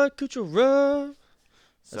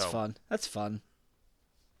 That's fun. That's fun.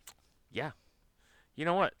 Yeah. You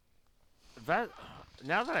know what?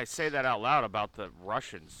 Now that I say that out loud about the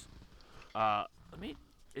Russians, how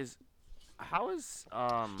is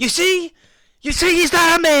You see, he's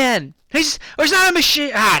not a man. He's not a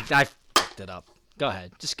machine. I fucked it up. Go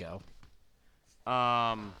ahead, just go.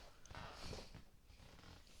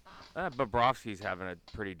 Bobrovsky's having a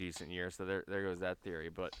pretty decent year, so there goes that theory.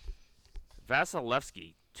 But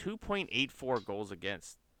Vasilevsky, 2.84 goals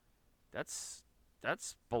against. That's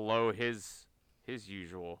below his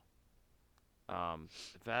usual.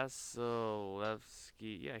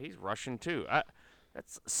 Vasilevsky. Yeah, he's Russian too.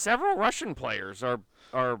 That's several Russian players are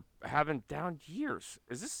having down years.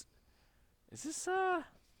 Is this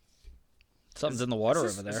Something's in the water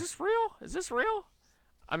over there. Is this real? Is this real?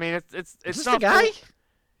 I mean, it's Is this not the guy?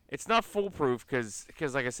 it's not foolproof because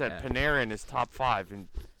like I said, Yeah. Panarin is top 5 in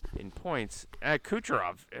points.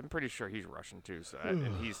 Kucherov, I'm pretty sure he's Russian too. So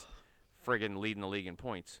and he's friggin' leading the league in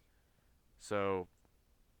points. So,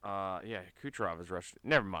 yeah, Kucherov is Russian.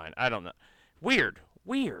 Never mind. I don't know. Weird.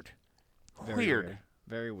 Very weird.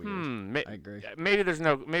 Very weird. I agree. Maybe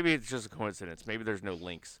maybe it's just a coincidence. Maybe there's no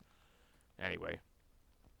links. Anyway,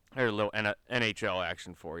 here's a little NHL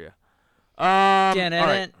action for you. All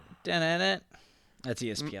right. That's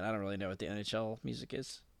ESPN. I don't really know what the NHL music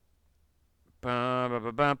is. I I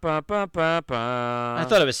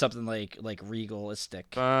thought it was something like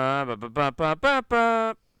Regalistic. All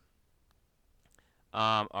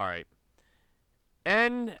right.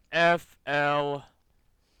 NFL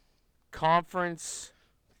Conference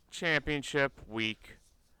Championship Week.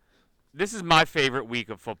 This is my favorite week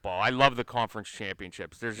of football. I love the conference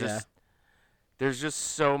championships. There's just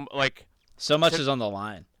so much is on the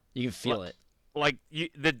line. You can feel it. Like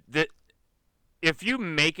if you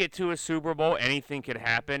make it to a Super Bowl, anything could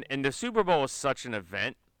happen. And the Super Bowl is such an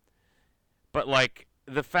event. But like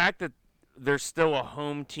the fact that there's still a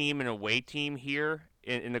home team and away team here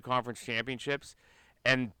in the conference championships,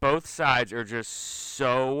 and both sides are just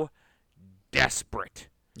so desperate.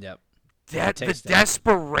 Yep. The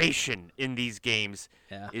desperation in these games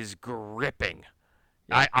is gripping.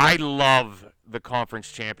 Yeah. I love the conference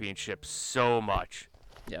championship so much.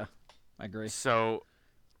 Yeah, I agree. So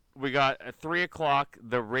we got at 3 o'clock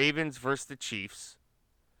the Ravens versus the Chiefs,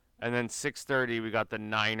 and then 6:30 we got the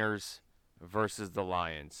Niners versus the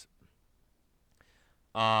Lions.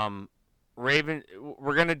 We're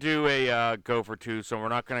gonna do a go for 2, so we're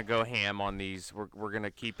not gonna go ham on these. We're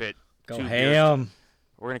gonna keep it ham. Beers.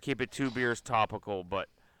 We're gonna keep it 2 beers topical, but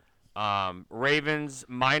Ravens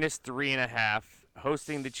 -3.5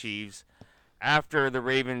 hosting the Chiefs after the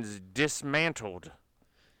Ravens dismantled.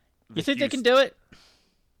 You think they can do it?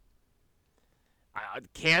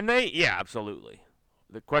 Can they? Yeah, absolutely.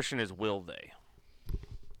 The question is, will they?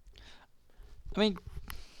 I mean,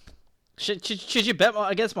 should you bet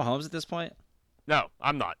against Mahomes at this point? No,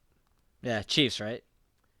 I'm not. Yeah, Chiefs, right?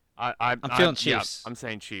 I'm feeling Chiefs. Yeah, I'm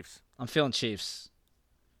saying Chiefs. I'm feeling Chiefs.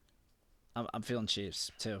 I'm feeling Chiefs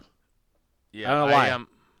too. Yeah, I don't know why.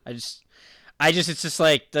 I just it's just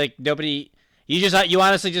like nobody. You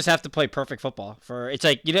honestly just have to play perfect football for. It's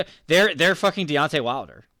like they're fucking Deontay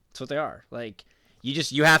Wilder. That's what they are. Like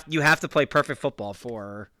you have to play perfect football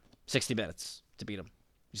for 60 minutes to beat them.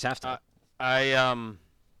 You just have to. I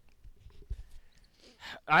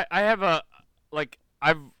have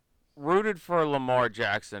I've rooted for Lamar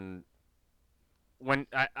Jackson when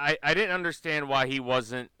I didn't understand why he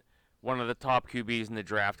wasn't one of the top QBs in the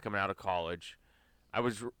draft coming out of college. I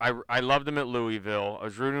loved him at Louisville. I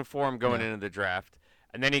was rooting for him going into the draft,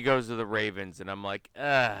 and then he goes to the Ravens, and I'm like,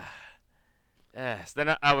 So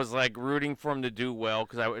then I was like rooting for him to do well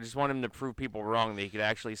because I just want him to prove people wrong that he could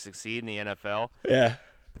actually succeed in the NFL. Yeah.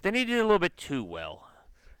 But then he did a little bit too well.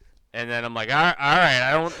 And then I'm like, all right,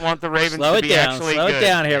 I don't want the Ravens Slow to it be down. actually Slow good it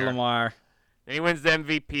down here, Lamar. Then he wins the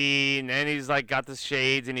MVP, and then he's like got the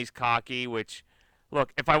shades and he's cocky, which,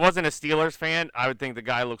 look, if I wasn't a Steelers fan, I would think the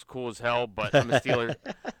guy looks cool as hell, but I'm a Steelers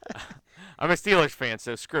fan,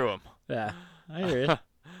 so screw him. Yeah, I hear it.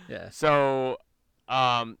 Yeah. So,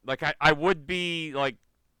 I would be like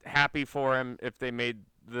happy for him if they made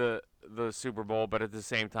the Super Bowl, but at the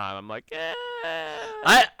same time, I'm like,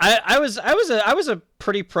 I was a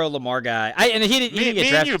pretty pro Lamar guy. He didn't get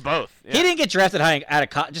drafted. And you both. Yeah. He didn't get drafted high out of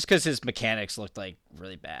college just because his mechanics looked like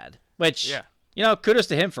really bad. Which kudos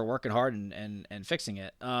to him for working hard and fixing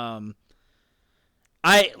it. I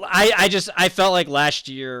felt like last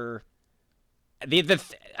year.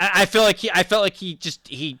 I felt like he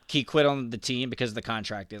quit on the team because of the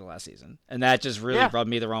contract in the last season, and that just really rubbed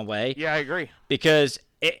me the wrong way. Yeah, I agree. Because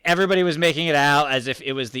everybody was making it out as if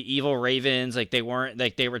it was the evil Ravens, like they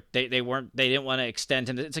didn't want to extend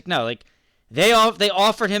him. It's like no, like they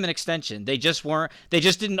offered him an extension. They just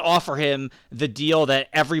didn't offer him the deal that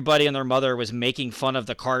everybody and their mother was making fun of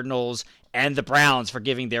the Cardinals and the Browns for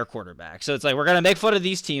giving their quarterback. So it's like we're gonna make fun of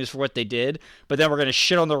these teams for what they did, but then we're gonna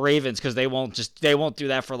shit on the Ravens because they won't do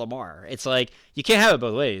that for Lamar. It's like you can't have it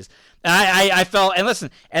both ways. And I felt, and listen,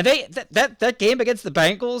 and that game against the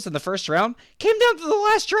Bengals in the first round came down to the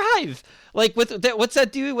last drive. Like what's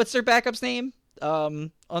that dude? What's their backup's name?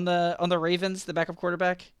 On the Ravens, the backup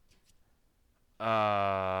quarterback.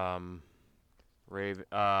 Raven.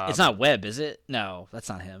 It's not Webb, is it? No, that's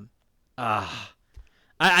not him.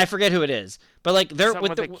 I forget who it is. But like they're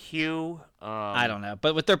with a Q. I don't know.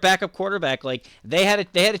 But with their backup quarterback, like they had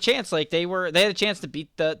a chance. Like they had a chance to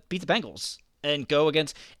beat the Bengals and go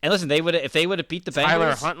against. And listen, if they would have beat the Bengals.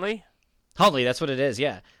 Tyler Huntley. Huntley, that's what it is.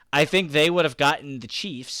 Yeah. I think they would have gotten the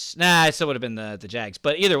Chiefs. Nah, it still would have been the Jags.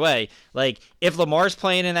 But either way, like if Lamar's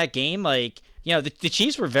playing in that game, like the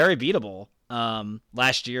Chiefs were very beatable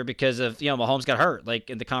last year because of Mahomes got hurt like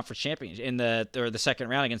in the conference championship in the second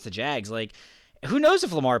round against the Jags. Like who knows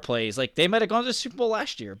if Lamar plays? Like they might have gone to the Super Bowl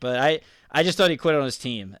last year, but I just thought he quit on his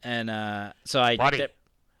team, and so I. Buddy,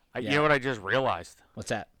 you know what I just realized? What's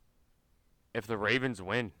that? If the Ravens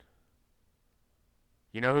win,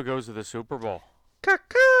 you know who goes to the Super Bowl?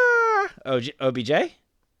 OBJ?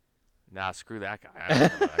 Nah, screw that guy. I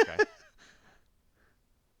don't know that guy.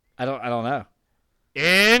 I don't know.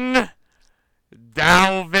 In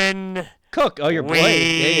Dalvin Cook. Oh, your boy.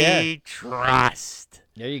 Yeah. Trust.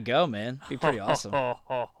 There you go, man. Be pretty awesome.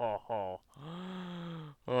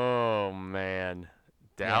 Oh man,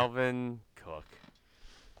 Dalvin Cook.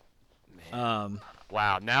 Man.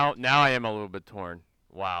 Wow. Now I am a little bit torn.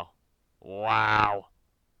 Wow.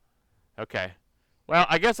 Okay. Well,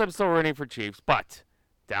 I guess I'm still rooting for Chiefs, but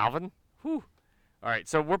Dalvin. Whew. All right.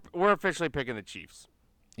 So we're officially picking the Chiefs.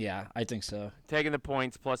 Yeah, I think so. Taking the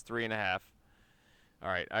points plus 3.5. All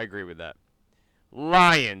right, I agree with that.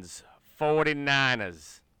 Lions,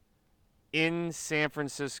 49ers in San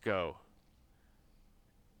Francisco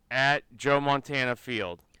at Joe Montana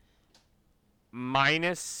Field.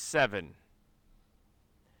 -7.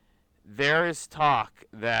 There is talk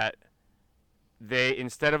that they,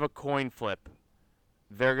 instead of a coin flip,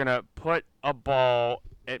 they're going to put a ball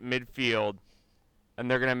at midfield and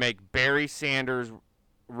they're going to make Barry Sanders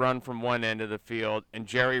run from one end of the field and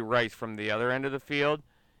Jerry Rice from the other end of the field,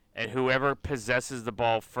 and whoever possesses the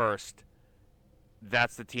ball first,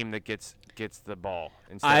 that's the team that gets the ball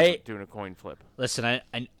instead of doing a coin flip. Listen, I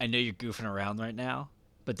know you're goofing around right now,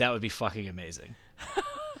 but that would be fucking amazing.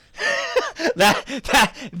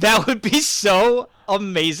 that would be so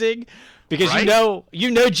amazing because right? you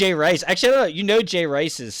know Jay Rice. Actually, I don't know, Jay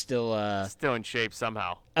Rice is still in shape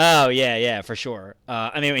somehow. Oh yeah, for sure.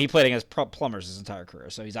 I mean, he played against plumbers his entire career,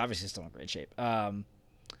 so he's obviously still in great shape.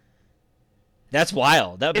 That's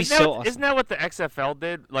wild. That would be so awesome. Isn't that what the XFL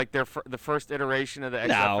did? Like the first iteration of the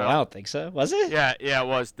XFL? No, I don't think so. Was it? Yeah, it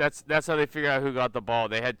was. That's how they figured out who got the ball.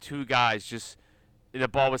 They had two guys just. The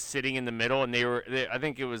ball was sitting in the middle, and I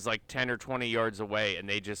think it was like 10 or 20 yards away, and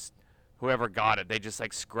whoever got it, they just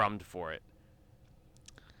like scrummed for it.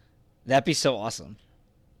 That'd be so awesome.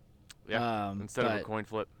 Yeah, instead of a coin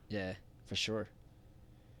flip. Yeah, for sure.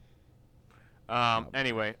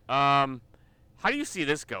 Anyway, how do you see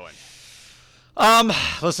this going?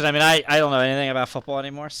 Listen, I mean, I don't know anything about football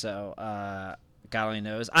anymore, so God only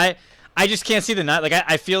knows. I just can't see the night. Like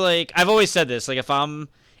I feel like I've always said this. Like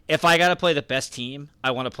if I gotta play the best team,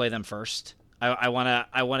 I want to play them first. I want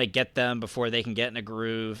to get them before they can get in a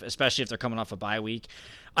groove, especially if they're coming off a bye week.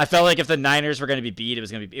 I felt like if the Niners were going to be beat,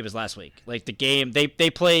 it was last week. Like the game they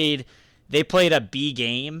played a B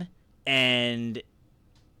game and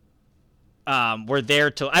were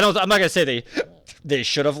there till I'm not gonna say they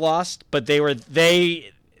should have lost, but they were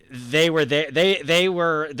there. They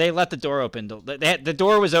let the door open. The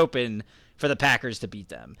door was open for the Packers to beat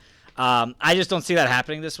them. I just don't see that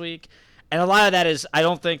happening this week, and a lot of that is I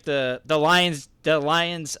don't think the Lions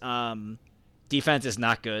defense is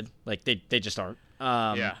not good. Like they just aren't.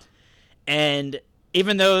 Yeah. And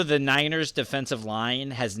even though the Niners defensive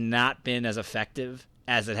line has not been as effective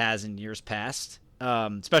as it has in years past,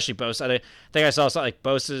 especially Bosa. I think I saw something like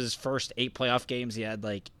Bosa's first 8 playoff games, he had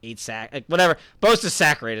like 8 sacks, like whatever. Bosa's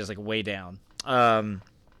sack rate is like way down.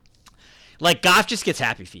 Like Goff just gets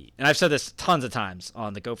happy feet, and I've said this tons of times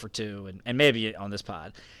on the Go for Two and maybe on this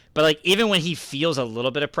pod. But like even when he feels a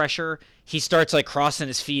little bit of pressure, he starts like crossing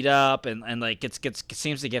his feet up and like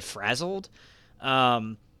seems to get frazzled.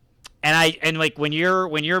 And like when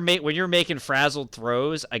you're making frazzled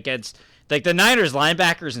throws against like the Niners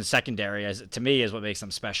linebackers and secondary, to me is what makes them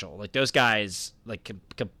special. Like those guys like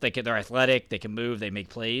they're athletic, they can move, they make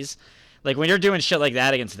plays. Like when you're doing shit like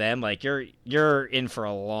that against them, like you're in for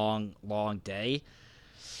a long day.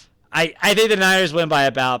 I think the Niners win by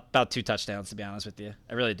about 2 touchdowns, to be honest with you.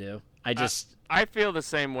 I really do. I feel the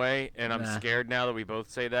same way, and I'm scared now that we both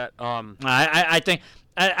say that. I think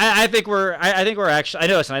we're actually.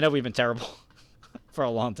 I know we've been terrible for a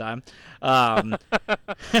long time. I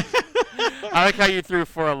like how you threw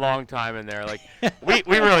for a long time in there. Like we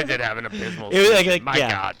really did have an abysmal season. My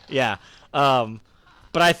God. Yeah.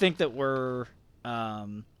 But I think that we're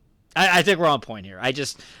I think we're on point here.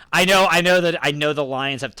 I know the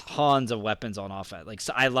Lions have tons of weapons on offense. Like,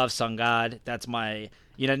 I love Sun God. That's my,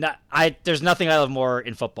 there's nothing I love more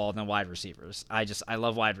in football than wide receivers. I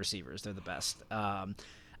love wide receivers. They're the best.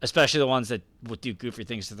 Especially the ones that would do goofy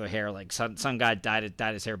things to their hair. Like Sun God dyed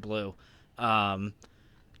his hair blue.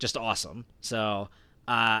 Just awesome. So,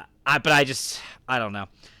 I don't know.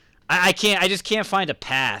 I just can't find a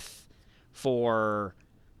path for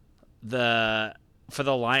the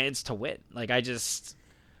Lions to win. Like, if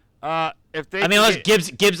they, unless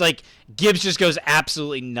Gibbs just goes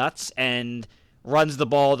absolutely nuts and runs the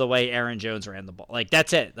ball the way Aaron Jones ran the ball. Like,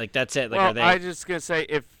 that's it. Like, well, I just gonna say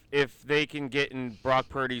if they can get in Brock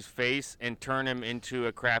Purdy's face and turn him into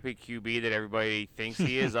a crappy QB that everybody thinks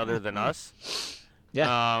he is, other than us.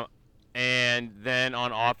 Yeah. And then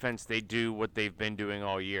on offense, they do what they've been doing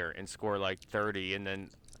all year and score like 30, and then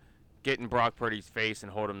get in Brock Purdy's face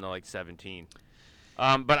and hold him to like 17.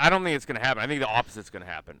 But I don't think it's going to happen. I think the opposite's going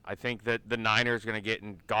to happen. I think that the Niners are going to get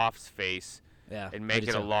in Goff's face and make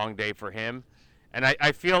it a long day for him. And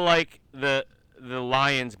I feel like the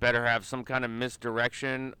Lions better have some kind of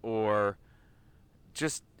misdirection, or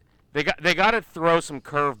just they got to throw some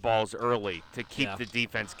curveballs early to keep the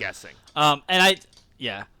defense guessing. And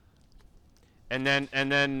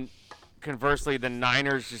then conversely, the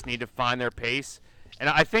Niners just need to find their pace. And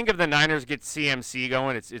I think if the Niners get CMC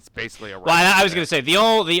going, it's basically a wrap. Well, I was going to say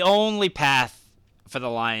the only path for the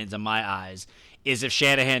Lions in my eyes is if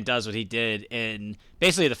Shanahan does what he did in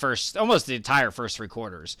basically almost the entire first three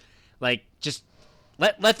quarters. Like, just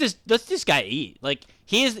let this guy eat. Like,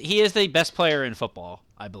 he is the best player in football,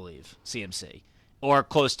 I believe, CMC, or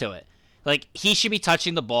close to it. Like, he should be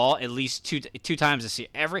touching the ball at least two times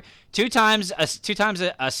two times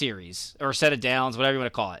a series, or set of downs, whatever you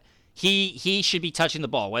want to call it. He should be touching the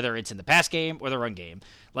ball, whether it's in the pass game or the run game.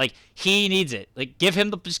 Like, he needs it. Like,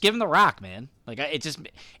 just give him the rock, man. Like,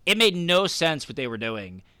 it made no sense what they were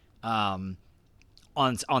doing on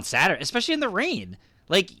Saturday, especially in the rain.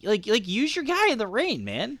 Like use your guy in the rain,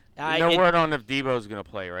 man. No word on if Debo's gonna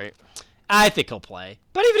play, right? I think he'll play,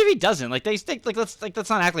 but even if he doesn't, let's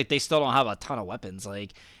not act like they still don't have a ton of weapons.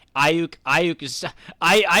 Like, Ayuk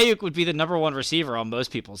would be the number one receiver on most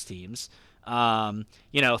people's teams. Third and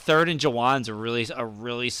Jawan's a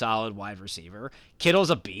really solid wide receiver. Kittle's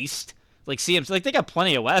a beast. Like, CMC, they got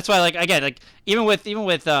plenty of. That's why, even with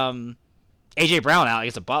AJ Brown out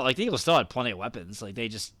against the ball, the Eagles still had plenty of weapons. Like, they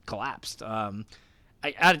just collapsed.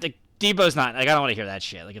 Debo's not. Like, I don't want to hear that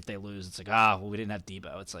shit. Like, if they lose, it's like, we didn't have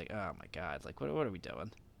Debo. It's like, oh my god. Like, what are we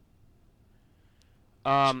doing?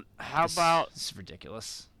 How about? It's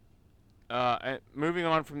ridiculous. Moving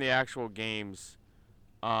on from the actual games.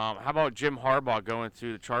 How about Jim Harbaugh going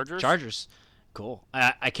to the Chargers? Chargers, cool.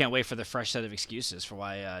 I can't wait for the fresh set of excuses for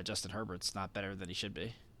why Justin Herbert's not better than he should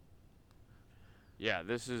be. Yeah,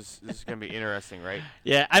 this is gonna be interesting, right?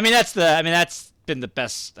 Yeah, that's been the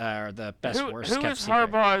best worst. Who was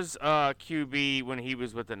Harbaugh's QB when he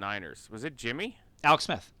was with the Niners? Was it Jimmy? Alex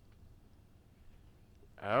Smith.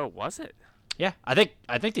 Oh, was it? Yeah, I think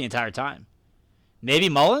the entire time. Maybe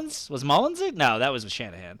Mullins? Was Mullins it? No, that was with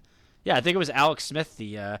Shanahan. Yeah, I think it was Alex Smith.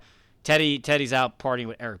 The Teddy's out partying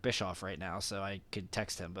with Eric Bischoff right now, so I could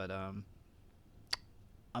text him, but I'm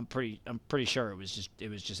pretty sure it was just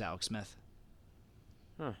Alex Smith.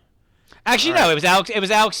 Huh. Actually, no, it was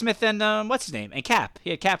Alex Smith and what's his name, and Cap.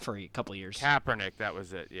 He had Cap for a couple of years. Kaepernick, that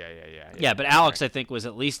was it. Yeah. Yeah, but Alex, I think, was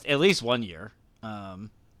at least 1 year.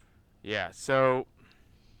 Yeah. So,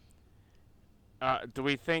 do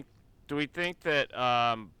we think that?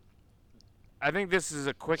 I think this is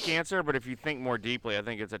a quick answer, but if you think more deeply, I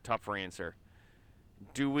think it's a tougher answer.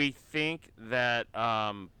 Do we think that?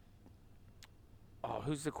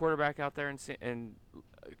 Who's the quarterback out there in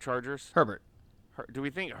Chargers? Herbert. Do we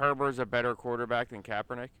think Herbert's a better quarterback than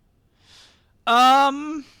Kaepernick?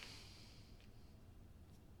 I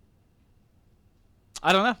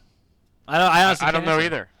don't know. I honestly I don't know answer.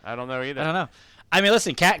 either. I don't know either. I don't know. I mean,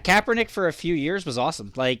 listen, Kaepernick for a few years was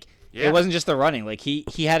awesome. Like, it wasn't just the running. Like, he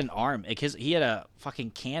had an arm. Like, he had a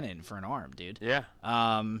fucking cannon for an arm, dude. Yeah.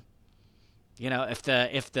 If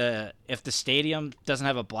the stadium doesn't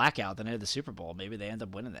have a blackout, then they have the Super Bowl. Maybe they end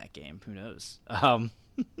up winning that game. Who knows?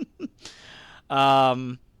 Yeah,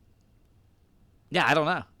 I don't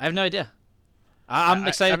know. I have no idea. I'm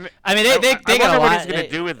excited. They got a lot. What he's gonna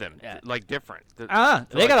do with them, like different. They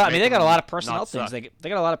got a lot of personnel things. They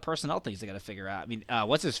got a lot of personnel things they got to figure out. I mean,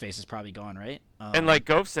 what's his face is probably gone, right? And like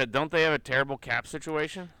Goff said, don't they have a terrible cap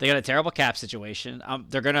situation? They got a terrible cap situation.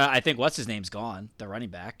 They're gonna. I think what's his name's gone. The running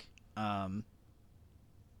back.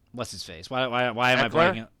 What's his face? Why am I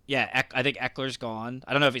blanking? Yeah, I think Eckler's gone.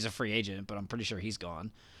 I don't know if he's a free agent, but I'm pretty sure he's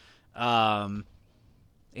gone. Keenan's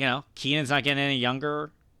not getting any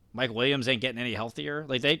younger. Mike Williams ain't getting any healthier.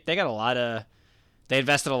 Like they got a lot of, they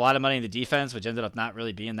invested a lot of money in the defense, which ended up not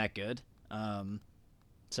really being that good.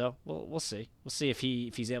 So we'll see. We'll see if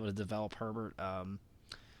he's able to develop Herbert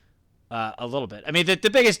a little bit. I mean, the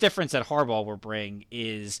biggest difference that Harbaugh will bring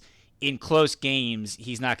is in close games,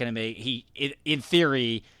 he's not going to make in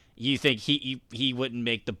theory. You think he wouldn't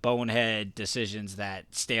make the bonehead decisions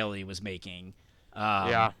that Staley was making.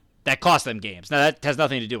 That cost them games. Now that has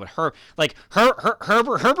nothing to do with Herbert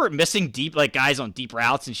missing deep guys on deep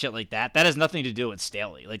routes and shit like that. That has nothing to do with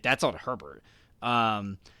Staley. That's on Herbert.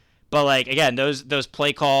 But again, those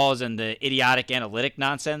play calls and the idiotic analytic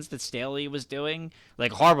nonsense that Staley was doing,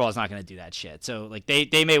 Harbaugh's not going to do that shit. So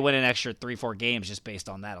they may win an extra 3-4 games just based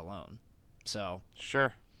on that alone. So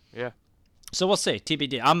sure, yeah. So we'll see.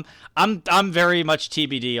 TBD. I'm very much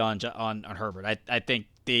TBD on Herbert. I think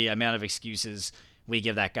the amount of excuses we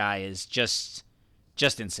give that guy is just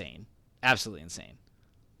insane. Absolutely insane.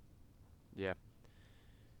 Yeah.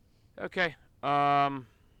 Okay.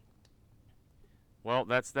 Well,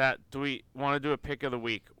 that's that. Do we want to do a pick of the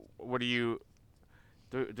week? What do you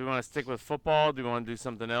do? Do we want to stick with football? Do we want to do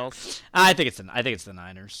something else? I think it's the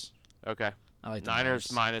Niners. Okay. I like the Niners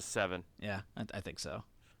 -7. -7. Yeah, I think so.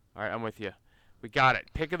 All right, I'm with you. We got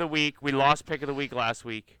it. Pick of the week. We lost pick of the week last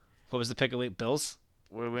week. What was the pick of the week? Bills?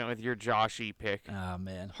 We went with your Joshy pick. Oh,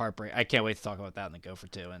 man. Heartbreak. I can't wait to talk about that in the Go for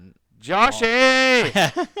Two. And Joshy!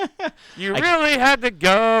 You really had to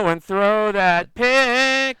go and throw that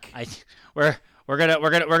pick. We're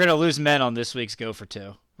gonna lose men on this week's Go for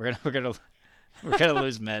Two. We're gonna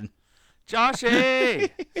lose men.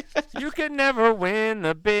 Joshy! You can never win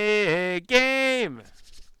the big game.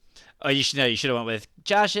 Oh, you should have went with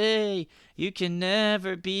Joshy. You can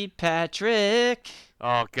never beat Patrick.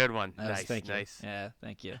 Oh, good one. Nice. Nice. Yeah,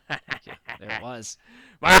 thank you. There it was.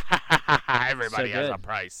 Everybody So has good. a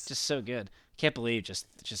price. Just so good. Can't believe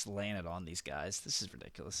just laying it on these guys. This is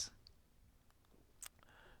ridiculous.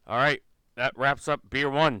 All right. That wraps up beer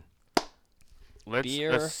 1. Let's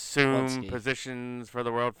Beer assume one-ski. positions for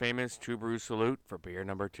the world famous True Brew salute for beer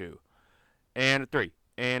number 2. And a 3.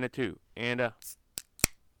 And a 2. And a...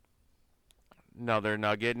 Another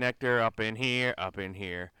nugget nectar up in here, up in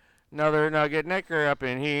here. Another nugget nectar up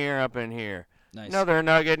in here, up in here. Nice. Another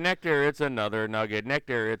nugget nectar, it's another nugget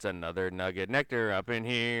nectar, it's another nugget nectar up in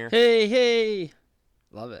here. Hey.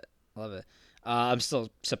 Love it. I'm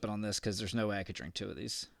still sipping on this because there's no way I could drink 2 of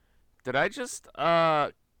these. Did I just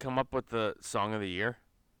come up with the song of the year?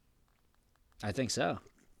 I think so.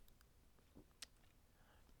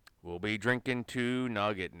 We'll be drinking 2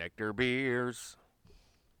 nugget nectar beers.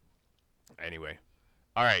 Anyway.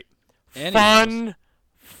 All right. Anyways.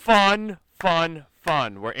 Fun.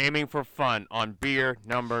 We're aiming for fun on beer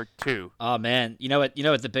number 2. Oh man, you know what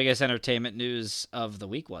the biggest entertainment news of the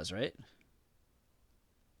week was, right?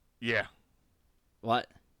 Yeah. What?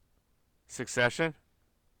 Succession?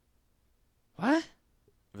 What?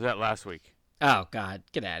 Was that last week? Oh God,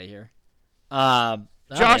 get out of here.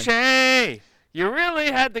 Joshy, you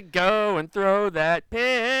really had to go and throw that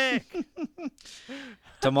pick.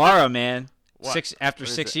 Tomorrow, man. What? After What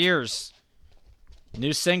is 6 it? years.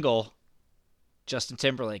 New single. Justin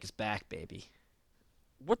Timberlake is back, baby.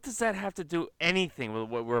 What does that have to do anything with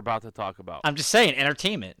what we're about to talk about? I'm just saying,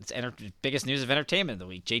 entertainment. It's biggest news of entertainment of the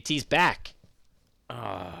week. JT's back.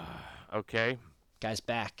 Okay. Guy's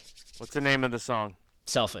back. What's the name of the song?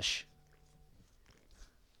 Selfish.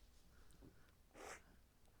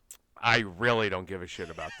 I really don't give a shit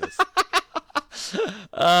about this.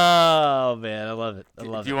 Oh man, I love it. Do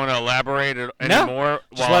you want to elaborate any No. more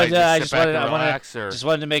Just while wanted, I just sit back and relax? just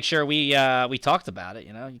wanted to make sure we talked about it.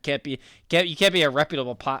 You can't be a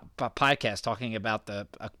reputable podcast talking about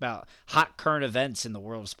hot current events in the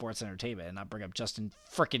world of sports entertainment and not bring up Justin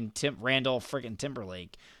Randall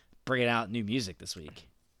Timberlake bringing out new music this week.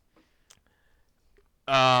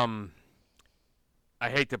 I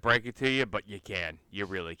hate to break it to you, but you can. You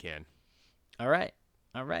really can. All right.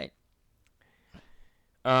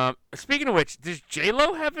 Speaking of which, does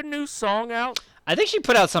J-Lo have a new song out? I think she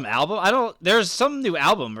put out some album. There's some new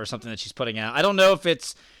album or something that she's putting out. I don't know if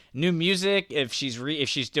it's new music, if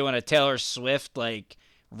she's doing a Taylor Swift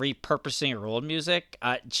repurposing her old music.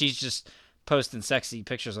 She's just posting sexy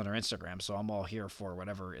pictures on her Instagram, so I'm all here for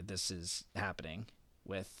whatever this is happening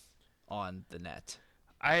with on the net.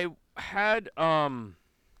 I had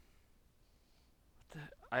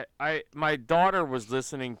my daughter was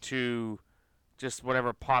listening to just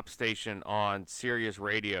whatever pop station on Sirius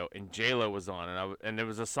Radio, and J-Lo was on, and it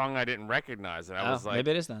was a song I didn't recognize, and I was like, maybe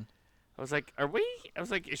it is then. I was like,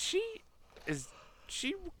 is she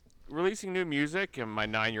releasing new music, and my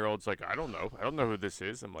 9-year-old's like, I don't know who this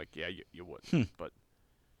is. I'm like, yeah, you would, but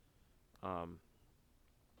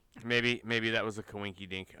maybe that was a Kawinky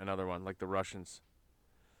Dink, another one like the Russians.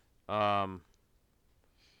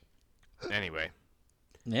 Anyway.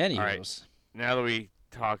 Anyways. All right. Now that we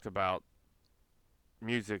talked about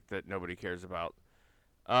music that nobody cares about,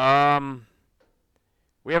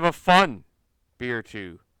 we have a fun beer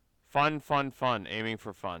too. Fun, aiming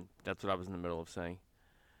for fun. That's what I was in the middle of saying.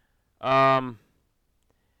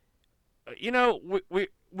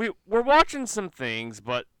 We're watching some things,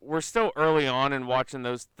 but we're still early on in watching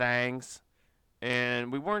those things,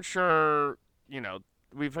 and we weren't sure.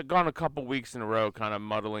 We've gone a couple weeks in a row, kind of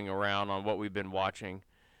muddling around on what we've been watching.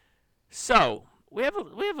 So we have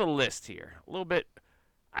a list here, a little bit.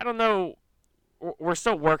 I don't know. We're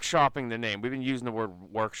still workshopping the name. We've been using the word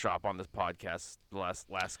workshop on this podcast the last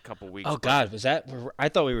couple weeks. Oh God, was that? I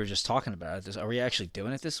thought we were just talking about it. Are we actually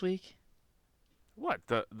doing it this week? What,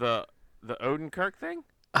 the Odenkirk thing?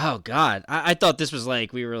 Oh God, I thought this was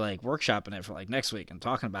like we were like workshopping it for like next week and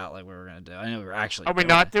talking about like what we were gonna do. I know we were actually. Are we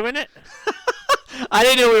not doing it? I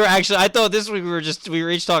didn't know we were actually. I thought this week we were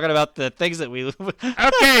each talking about the things that we.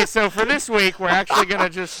 Okay, so for this week we're actually gonna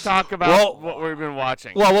just talk about what we've been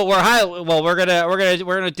watching. Well, we're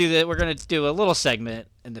gonna do a little segment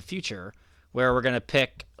in the future where we're gonna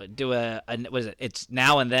it's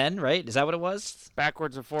now and then, right? Is that what it was?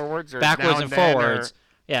 Backwards and forwards, or backwards now and then, forwards. or...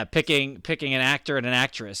 Yeah, picking an actor and an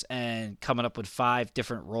actress and coming up with 5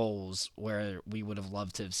 different roles where we would have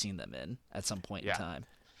loved to have seen them in at some point in time.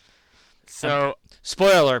 So,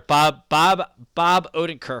 spoiler: Bob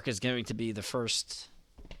Odenkirk is going to be the first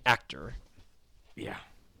actor. Yeah.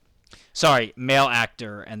 Sorry, male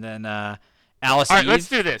actor, and then Alice. All right, Eve. let's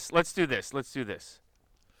do this.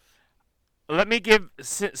 Let me give,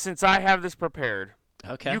 since I have this prepared.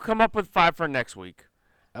 Okay. You come up with 5 for next week.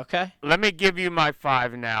 Okay. Let me give you my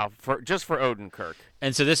 5 now for Odenkirk.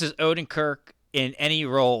 And so this is Odenkirk in any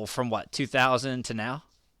role from what, 2000 to now?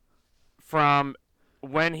 From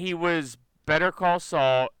when he was Better Call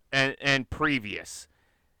Saul and previous.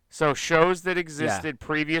 So shows that existed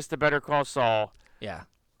previous to Better Call Saul. Yeah.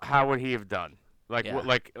 How would he have done? Like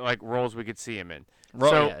roles we could see him in.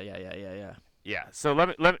 Yeah. So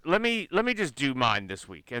let me just do mine this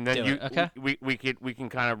week, and then we can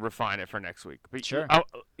kind of refine it for next week. But sure.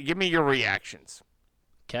 Give me your reactions.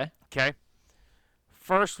 Okay.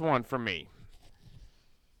 First one for me.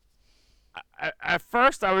 At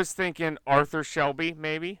first, I was thinking Arthur Shelby,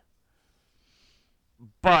 maybe.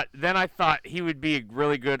 But then I thought he would be a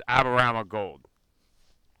really good Aberama Gold.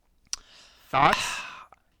 Thoughts?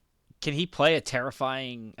 Can he play a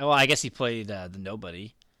terrifying... Well, I guess he played the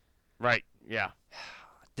Nobody. Right, yeah.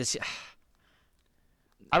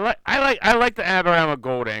 I like the Aberama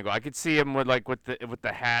Gold angle. I could see him with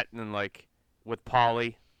the hat and like with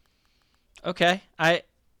Polly. Okay.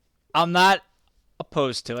 I'm not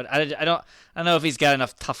opposed to it. I don't know if he's got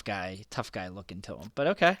enough tough guy looking to him, but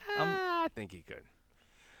okay. I think he could.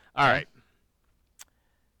 All right.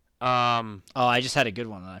 I just had a good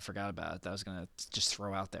one and I forgot about it that I was gonna just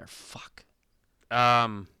throw out there. Fuck.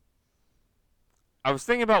 I was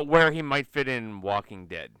thinking about where he might fit in Walking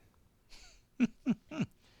Dead. Okay.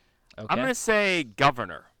 I'm gonna say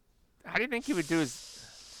Governor. How do you think he would do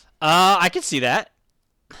his? I could see that.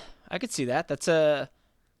 That's a.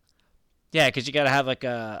 Yeah, because you gotta have like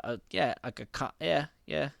yeah. I could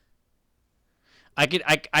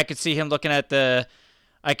see him looking at the.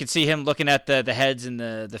 I could see him looking at the heads in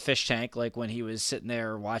the fish tank, like when he was sitting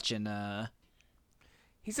there watching.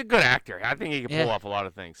 He's a good actor. I think he can pull off a lot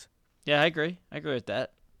of things. Yeah, I agree. I agree with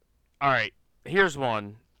that. All right, here's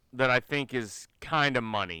one that I think is kind of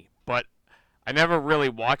money, but I never really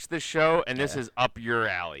watched this show, and this is up your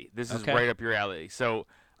alley. This is right up your alley. So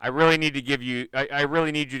I really need to give you. I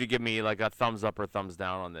really need you to give me like a thumbs up or thumbs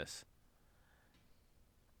down on this.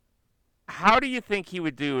 How do you think he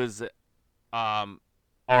would do as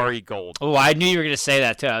Ari Gold? Oh, I knew you were gonna say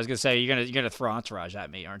that too. I was gonna say you're gonna throw Entourage at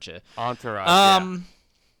me, aren't you? Entourage. Yeah.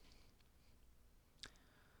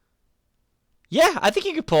 Yeah, I think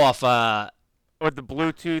you could pull off. Or the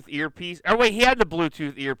Bluetooth earpiece. Oh wait, he had the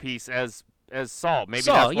Bluetooth earpiece as Saul. Maybe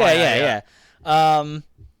Saul. That's why. Yeah.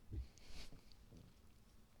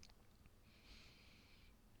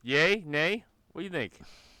 Yay? Nay? What do you think?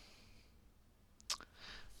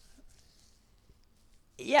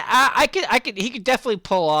 Yeah, I could. He could definitely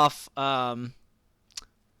pull off. I'm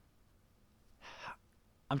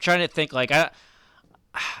trying to think. Like,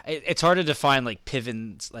 it's hard to define like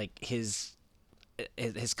Piven's like his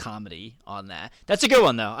comedy on that. That's a good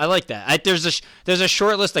one though. I like that. There's a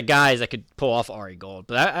short list of guys that could pull off Ari Gold,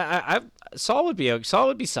 but Saul would be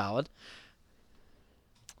solid.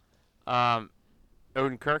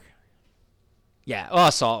 Odenkirk. Yeah. Oh,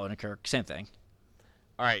 Saul Odenkirk, same thing.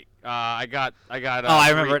 All right. I got.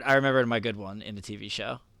 I remembered my good one in the TV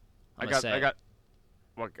show. I got.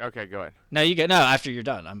 Well, okay, go ahead. No, you get no. After you're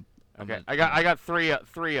done, I'm okay. I got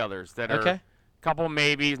three others that are okay. a couple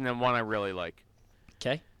maybes and then one I really like.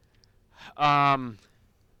 Okay.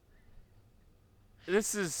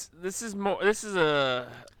 This is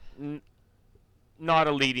not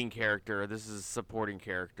a leading character. This is a supporting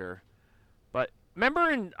character. But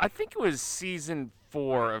remember I think it was season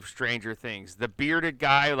 4 of Stranger Things, the bearded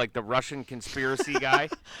guy, like the Russian conspiracy guy.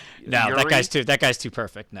 No, Yuri? that guy's too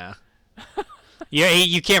perfect now.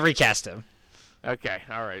 You can't recast him. Okay,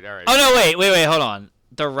 all right. Oh no, wait, hold on.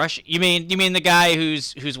 The Russian? You mean the guy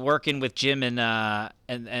who's working with Jim and yeah.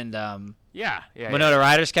 Winona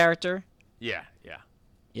Ryder's character? Yeah.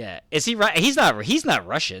 Is he right? He's not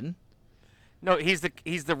Russian. No, he's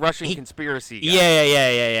the Russian conspiracy guy.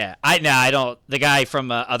 Yeah. I don't. The guy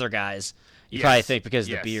from Other Guys. You probably think because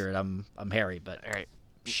of the beard, I'm hairy, but all right.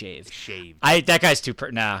 Shaved. That guy's too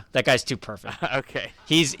that guy's too perfect. Okay.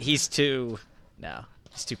 He's too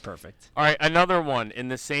perfect. All right, another one in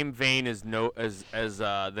the same vein as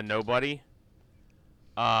the Nobody.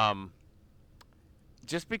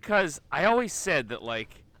 Just because I always said that,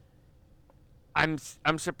 like, I'm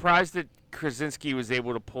surprised that Krasinski was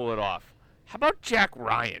able to pull it off. How about Jack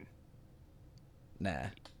Ryan? Nah,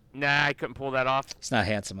 I couldn't pull that off. He's not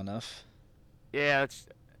handsome enough. Yeah,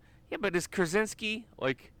 but is Krasinski,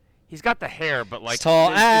 like, he's got the hair, but like he's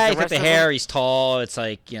tall. He's got the hair. He's tall. It's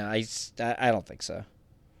like, I don't think so.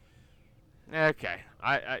 Okay,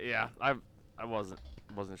 I wasn't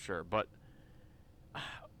sure, but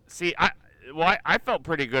see, I felt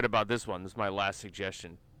pretty good about this one. This is my last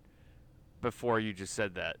suggestion. Before you just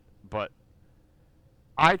said that, but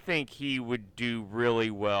I think he would do really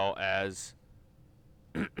well as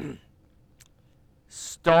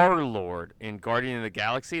Star-Lord in Guardian of the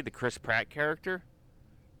Galaxy, the Chris Pratt character.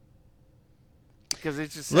 Because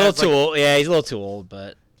it's just a little too old. Yeah, he's a little too old.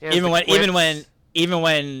 But even when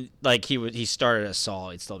like he started as Saul,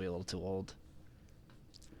 he'd still be a little too old.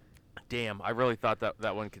 Damn, I really thought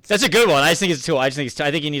that one could. That's a good one. I just think it's too old. I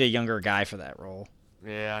think you need a younger guy for that role.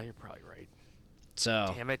 Yeah, you're probably right.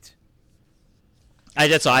 So. Damn it.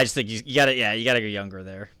 That's all. I just think you gotta go younger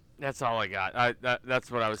there. That's all I got.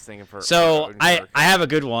 That's what I was thinking for. So I have a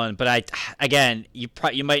good one, but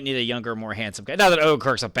you might need a younger, more handsome guy. Not that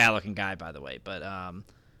Odenkirk's a bad-looking guy, by the way, but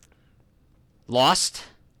Lost.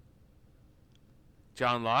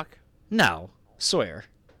 John Locke? No, Sawyer.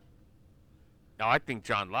 No, I think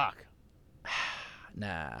John Locke.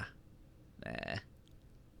 Nah.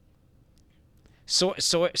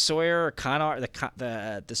 Sawyer,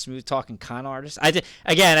 the smooth talking con artist. I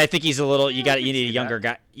think he's a little. You need a younger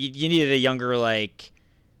guy. You needed a younger, like,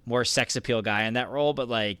 more sex appeal guy in that role. But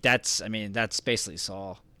like that's basically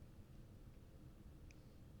Saul.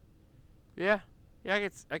 Yeah, I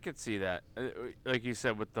could see that. Like you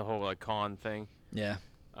said with the whole like con thing. Yeah.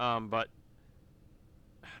 But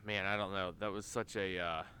man, I don't know. That was such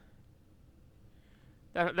a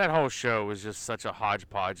that whole show was just such a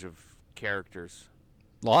hodgepodge of characters.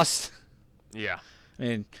 Lost? Yeah. I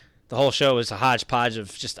mean, the whole show is a hodgepodge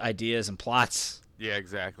of just ideas and plots. Yeah,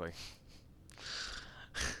 exactly.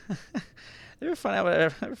 Ever find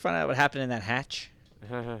out what happened in that hatch?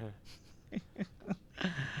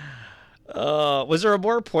 Was there a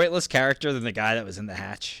more pointless character than the guy that was in the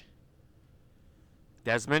hatch?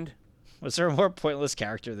 Desmond? Was there a more pointless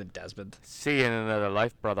character than Desmond? See you in another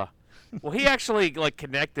life, brother. Well, he actually like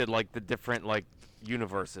connected like the different like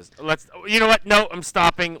universes. You know what? No, I'm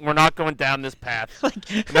stopping. We're not going down this path. We're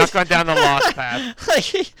not going down the Lost path.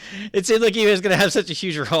 Like, it seemed like he was going to have such a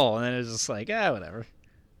huge role, and then it was just like, whatever.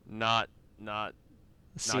 Not.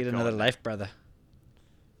 See you in another life, brother.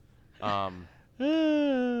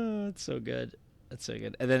 It's so good. That's so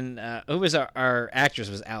good. And then who was our actress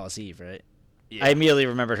was Alice Eve, right? Yeah. I immediately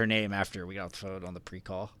remembered her name after we got off the phone on the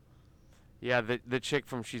pre-call. Yeah, the chick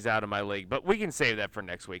from She's Out of My League. But we can save that for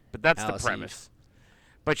next week. But that's Alice the premise. Eve.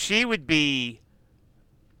 But she would be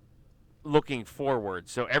looking forward.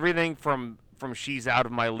 So everything from She's Out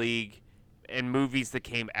of My League and movies that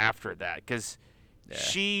came after that. Because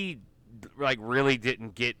she like really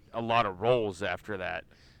didn't get a lot of roles after that.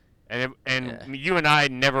 And you and I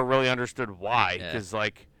never really understood why. Because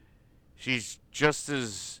like she's just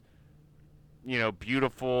as,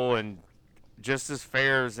 beautiful and just as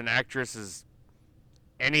fair as an actress as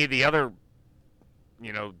any of the other,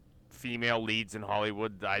 female leads in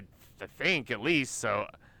Hollywood, I think, at least. So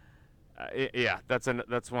Yeah, that's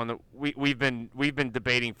one that we've been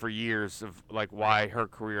debating for years of like why her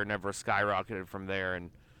career never skyrocketed from there,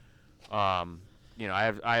 and I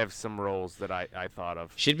have some roles that I thought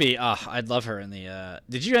of. She'd be. I'd love her in the.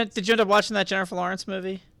 Did you end up watching that Jennifer Lawrence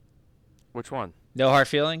movie? Which one? No Hard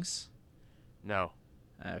Feelings. No.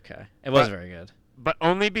 Okay, it wasn't very good. But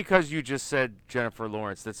only because you just said Jennifer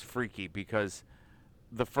Lawrence. That's freaky because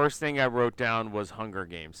the first thing I wrote down was Hunger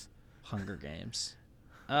Games. Hunger Games.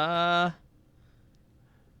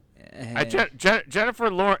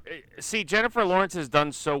 Jennifer Lawrence. See, Jennifer Lawrence has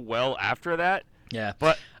done so well after that. Yeah,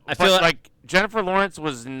 but I feel like Jennifer Lawrence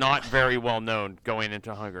was not very well known going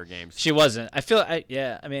into Hunger Games. She wasn't. I feel.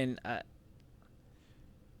 Yeah.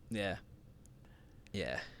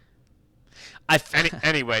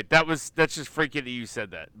 Anyway, that's just freaky that you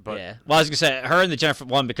said that. But yeah. Well, I was gonna say her and the Jennifer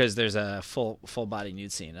one because there's a full body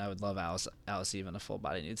nude scene. I would love Alice Eve in a full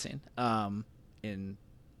body nude scene.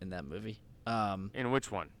 In that movie. In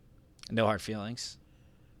which one? No Hard Feelings.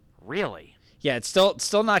 Really? Yeah, it's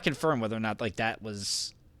still not confirmed whether or not like that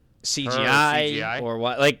was CGI or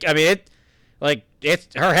what. Like, I mean, it's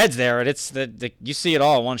her head's there and it's the you see it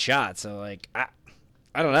all in one shot. So like, I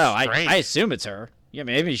don't know. I assume it's her. Yeah,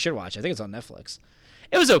 maybe you should watch it. I think it's on Netflix.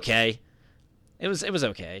 It was okay. It was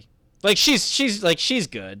okay. Like she's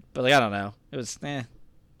good, but like I don't know. It was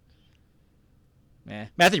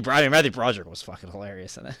Matthew Broderick was fucking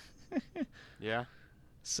hilarious in it. Yeah.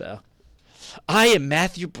 So, I am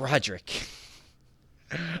Matthew Broderick.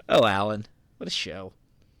 Oh, Alan, what a show!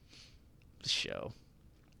 What a show.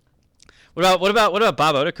 What about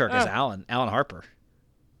Bob Odenkirk as Alan Harper?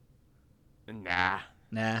 Nah.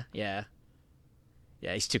 Yeah.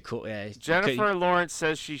 Yeah, he's too cool. Yeah, Jennifer Lawrence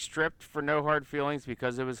says she stripped for No Hard Feelings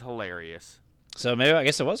because it was hilarious. So maybe I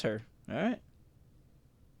guess it was her. All right.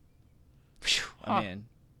 Whew, I mean,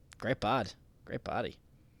 great body.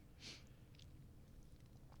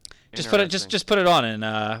 Just put it on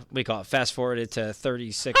and we call it fast forwarded to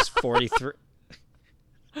 36:43.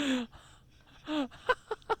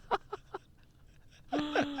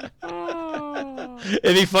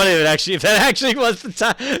 It'd be funny if that actually was the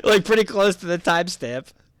time, like pretty close to the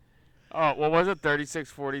timestamp. Oh, what was it?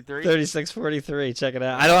 36:43. 36:43. Check it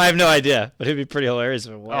out. I have no idea, but it'd be pretty hilarious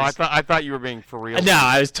if it was. Oh, I thought you were being for real. No,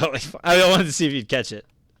 I was totally. I wanted to see if you'd catch it.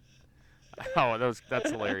 Oh, that's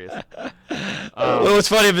hilarious. Well, it's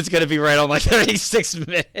funny if it's gonna be right on like 36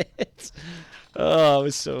 minutes. Oh, it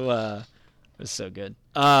was so good.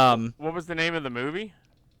 What was the name of the movie?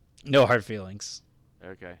 No Hard Feelings.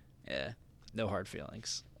 Okay. Yeah, No Hard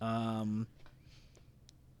Feelings.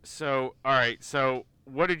 So, all right. So,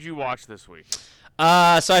 what did you watch this week? So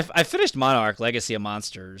I finished Monarch Legacy of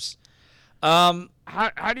Monsters. How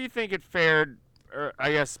do you think it fared? Or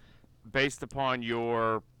I guess based upon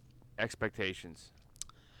your expectations.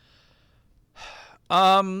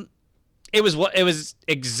 It was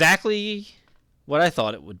exactly what I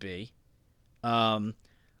thought it would be. A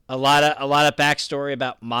lot of backstory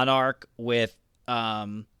about Monarch with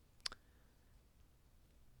I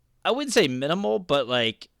wouldn't say minimal, but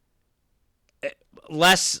like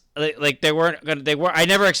less like they were. I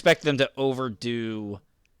never expected them to overdo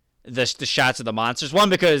the shots of the monsters. One,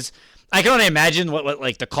 because I can only imagine what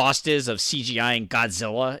like the cost is of CGI and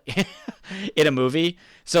Godzilla in a movie.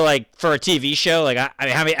 So like for a TV show, like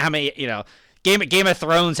I mean how many Game of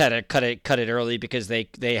Thrones had to cut it early because they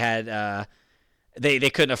had they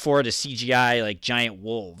couldn't afford a CGI like giant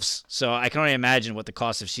wolves. So I can only imagine what the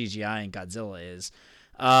cost of CGI and Godzilla is.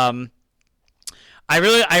 I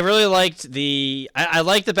really liked I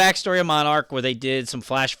liked the backstory of Monarch where they did some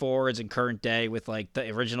flash forwards in current day with like the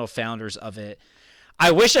original founders of it.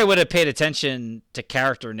 I wish I would have paid attention to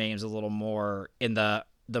character names a little more in the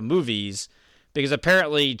movies, because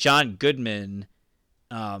apparently John Goodman,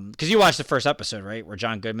 because you watched the first episode, right, where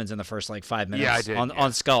John Goodman's in the first like 5 minutes. Yeah, I did,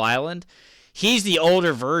 on Skull Island. He's the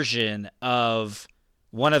older version of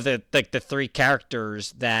one of the three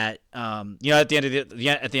characters that at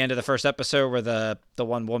the end of the first episode where the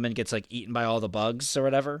one woman gets like eaten by all the bugs or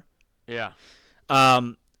whatever. Yeah.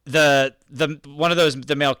 The one of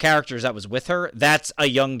the male characters that was with her, that's a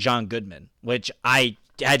young John Goodman, which I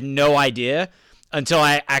had no idea until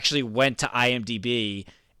I actually went to IMDb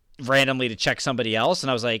randomly to check somebody else, and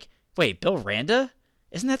I was like, wait, Bill Randa?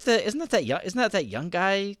 Isn't that young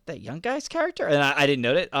guy's character? And I didn't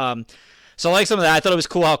know it. So I like some of that. I thought it was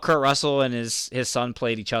cool how Kurt Russell and his son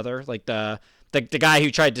played each other. Like the guy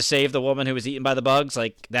who tried to save the woman who was eaten by the bugs,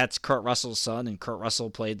 like that's Kurt Russell's son, and Kurt Russell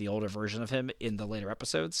played the older version of him in the later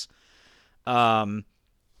episodes. The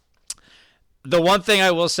one thing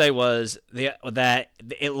I will say was that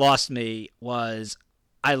it lost me was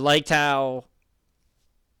I liked how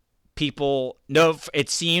people it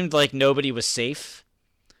seemed like nobody was safe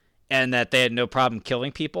and that they had no problem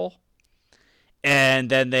killing people. And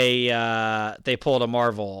then they pulled a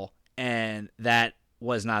Marvel, and that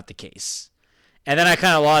was not the case. And then I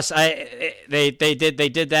kind of lost. They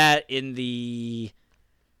did that in the.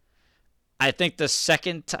 I think the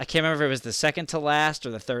second. I can't remember if it was the second to last or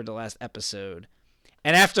the third to last episode.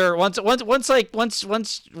 And after once you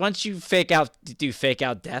do fake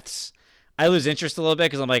out deaths, I lose interest a little bit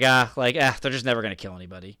because I'm like they're just never gonna kill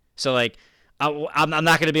anybody. So like I'm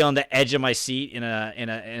not gonna be on the edge of my seat in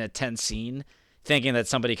a tense scene, thinking that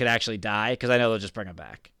somebody could actually die because I know they'll just bring them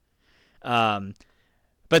back.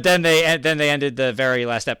 But then they ended the very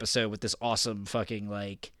last episode with this awesome fucking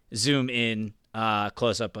like zoom in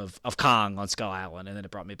close up of Kong on Skull Island, and then it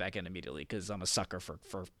brought me back in immediately because I'm a sucker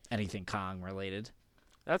for anything Kong related.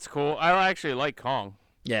 That's cool. I actually like Kong.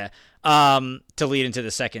 Yeah. To lead into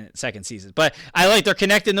the second season, but I like they're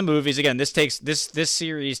connecting the movies again. This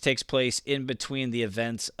series takes place in between the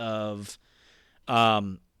events of,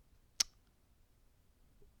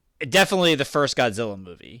 definitely the first Godzilla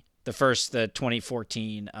movie. The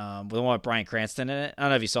 2014, the one with Bryan Cranston in it. I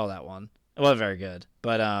don't know if you saw that one. It wasn't very good,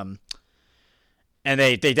 but and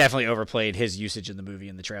they definitely overplayed his usage in the movie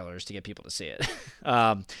and the trailers to get people to see it.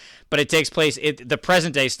 But it takes place. The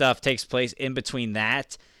present day stuff takes place in between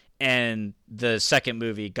that and the second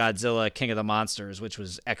movie, Godzilla King of the Monsters, which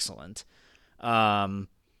was excellent. And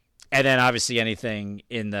then obviously anything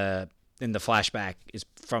in the flashback is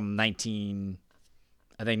from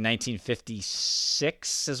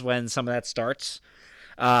 1956 is when some of that starts.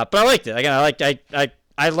 But I liked it. Again,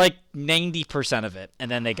 I liked 90% of it,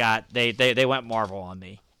 and then they went Marvel on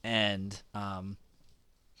me, and it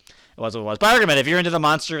was what it was. But I recommend if you're into the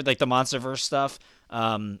MonsterVerse stuff.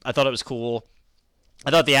 I thought it was cool.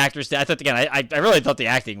 I thought the actors. I really thought the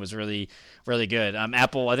acting was really, really good. I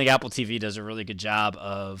think Apple TV does a really good job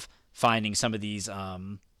of finding some of these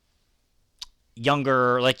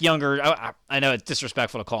younger. I know it's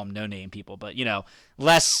disrespectful to call them no-name people, but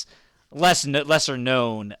lesser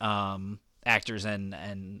known actors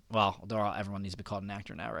and well, everyone needs to be called an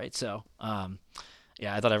actor now, right? So,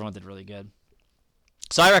 yeah, I thought everyone did really good.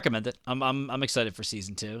 So I recommend it. I'm excited for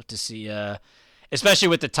season 2 to see, especially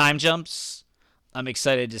with the time jumps. I'm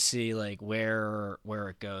excited to see like where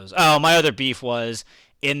it goes. Oh, my other beef was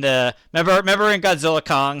remember in Godzilla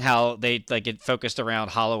Kong how they like it focused around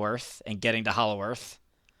Hollow Earth and getting to Hollow Earth.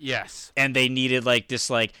 Yes. And they needed like this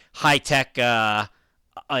like high tech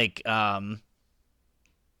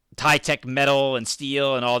metal and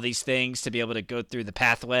steel and all these things to be able to go through the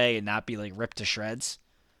pathway and not be like ripped to shreds.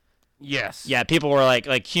 Yes. Yeah, people were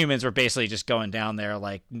like humans were basically just going down there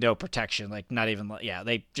like no protection, like not even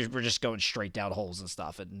they were just going straight down holes and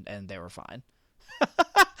stuff, and they were fine.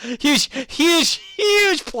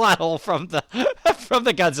 huge plot hole from the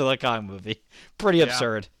Godzilla Kong movie. Pretty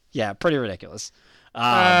absurd. Yeah, pretty ridiculous.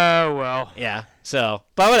 Well. Yeah. So,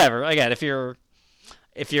 but whatever. Again, if you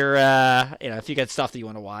got stuff that you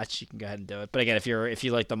want to watch, you can go ahead and do it. But again, if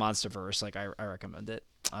you like the MonsterVerse, like I recommend it.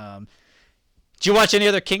 Did you watch any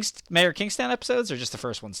other Mayor Kingstown episodes, or just the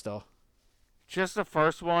first one still? Just the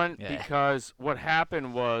first one, because what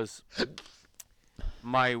happened was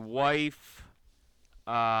my wife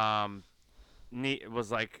was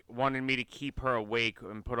like wanted me to keep her awake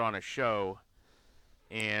and put on a show,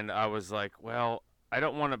 and I was like, well, I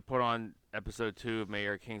don't want to put on episode 2 of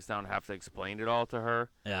Mayor Kingstown, have to explain it all to her.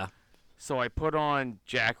 Yeah. So I put on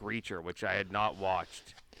Jack Reacher, which I had not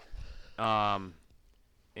watched. And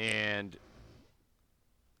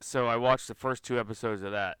so I watched the first 2 episodes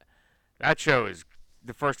of that.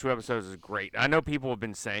 The first 2 episodes is great. I know people have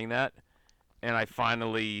been saying that, and I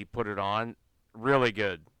finally put it on. Really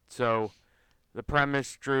good. So the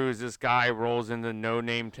premise, Drew, is this guy rolls into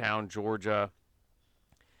no-name town, Georgia.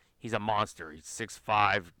 He's a monster. He's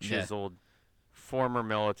 6'5", chiseled, former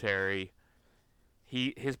military.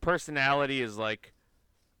 His personality is like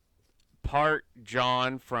part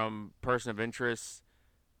John from Person of Interest,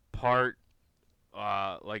 part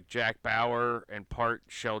like Jack Bauer, and part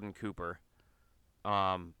Sheldon Cooper.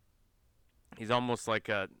 He's almost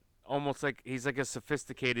like he's like a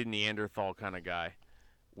sophisticated Neanderthal kind of guy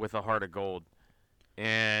with a heart of gold.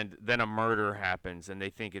 And then a murder happens, and they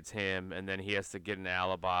think it's him, and then he has to get an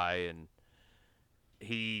alibi, and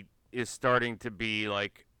he is starting to be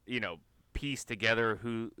like, piece together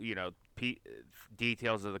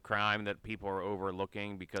details of the crime that people are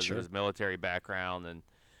overlooking because of his military background, and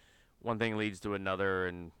one thing leads to another,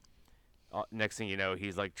 and next thing you know,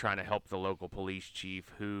 he's like trying to help the local police chief,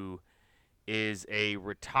 who is a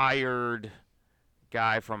retired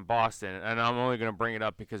guy from Boston, and I'm only going to bring it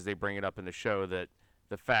up because they bring it up in the show that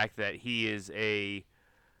the fact that he is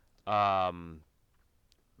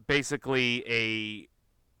basically a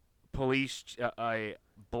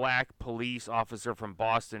black police officer from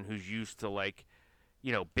Boston who's used to, like,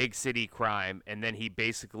 you know, big city crime, and then he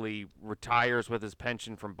basically retires with his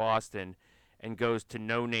pension from Boston and goes to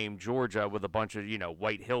no-name Georgia with a bunch of, you know,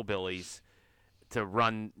 white hillbillies to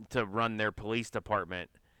run their police department.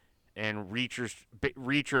 And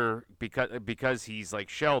Reacher because he's like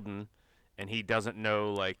Sheldon, and he doesn't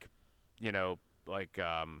know, like, you know, like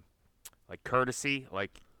courtesy,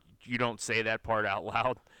 like, you don't say that part out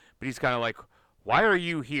loud, but he's kind of like, why are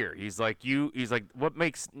you here? He's like, what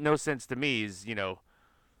makes no sense to me is, you know,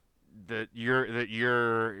 everything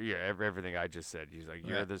I just said. He's like,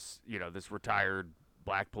 you're this, you know, this retired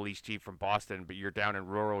black police chief from Boston, but you're down in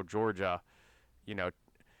rural Georgia, you know.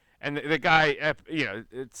 And the guy, you know,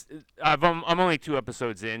 I'm only 2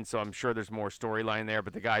 episodes in, so I'm sure there's more storyline there.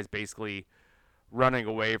 But the guy's basically running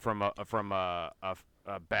away from a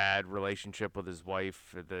bad relationship with his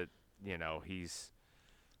wife. That, you know,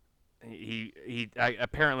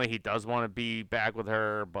 apparently he does want to be back with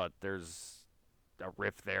her, but there's a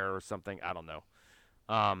rift there or something. I don't know.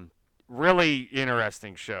 Really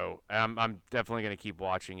interesting show. I'm definitely gonna keep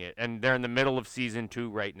watching it. And they're in the middle of season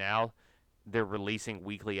 2 right now. They're releasing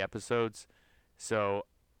weekly episodes, so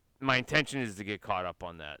my intention is to get caught up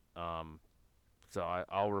on that. So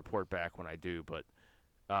I'll report back when I do, but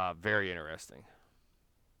very interesting.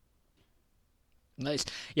 Nice.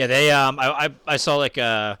 Yeah, they I saw like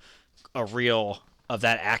a reel of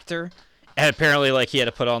that actor, and apparently like he had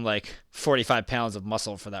to put on like 45 pounds of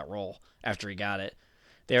muscle for that role after he got it.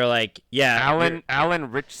 They were like, yeah, Alan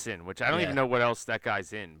Richson, which I don't even know what else that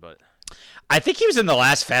guy's in, but I think he was in the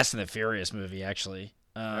last Fast and the Furious movie, actually.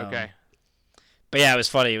 Okay. But yeah, it was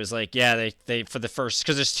funny. It was like, yeah, they for the first,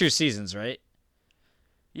 because there's 2 seasons, right?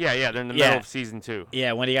 Yeah, they're in the middle of season 2.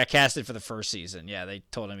 Yeah, when he got casted for the first season, yeah, they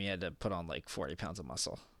told him he had to put on like 40 pounds of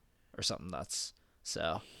muscle or something nuts.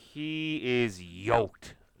 So he is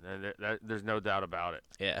yoked. There's no doubt about it.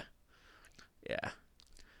 Yeah,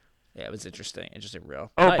 it was interesting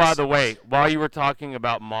reel. Oh, nice. By the way, while you were talking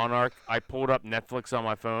about Monarch, I pulled up Netflix on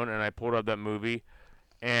my phone, and I pulled up that movie,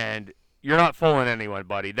 and you're not fooling anyone,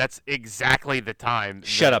 buddy. That's exactly the time.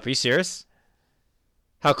 Shut up. Are you serious?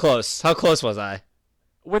 How close? How close was I?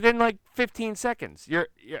 Within like 15 seconds.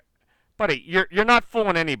 Buddy, you're not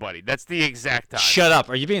fooling anybody. That's the exact time. Shut up.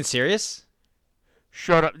 Are you being serious?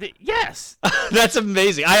 Shut up. Yes. That's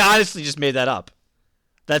amazing. I honestly just made that up.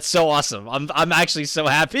 That's so awesome. I'm actually so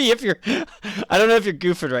happy. If you're, I don't know if you're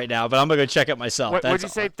goofing right now, but I'm gonna go check it myself. What did you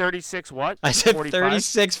say? 36 what? I said 45?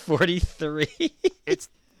 36:43. It's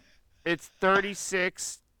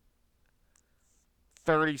 36:37.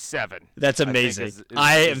 That's amazing.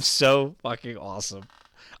 I am so fucking awesome.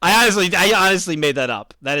 I honestly made that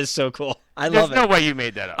up. That is so cool. I love it. There's no way you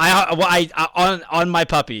made that up. I on my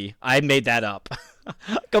puppy, I made that up.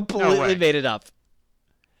 Completely made it up.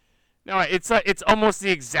 No, it's almost the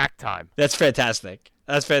exact time. That's fantastic.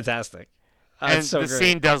 That's And so the great.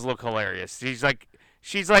 scene does look hilarious.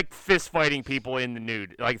 She's like fist fighting people in the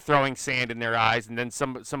nude, like throwing sand in their eyes, and then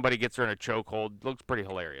somebody gets her in a chokehold. Looks pretty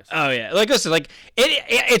hilarious. Oh yeah, like listen, like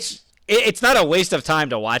it's not a waste of time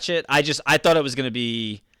to watch it. I thought it was gonna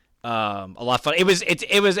be a lot of fun. It was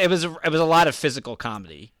a lot of physical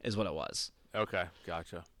comedy, is what it was. Okay,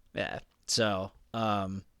 gotcha. Yeah. So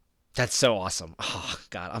that's so awesome. Oh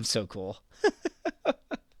God, I'm so cool.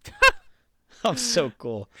 I'm so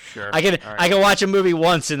cool. Sure. I can watch a movie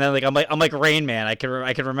once and then I'm like Rain Man. I can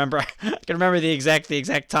remember the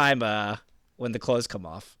exact time when the clothes come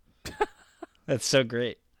off. That's so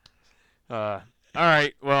great. All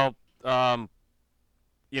right. Well,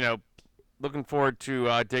 looking forward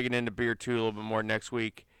to digging into Beer 2 a little bit more next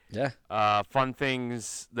week. Yeah. Fun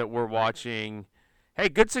things that we're watching. Hey,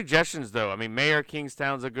 good suggestions though. I mean, Mayor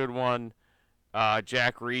Kingstown's a good one.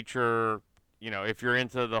 Jack Reacher. If you're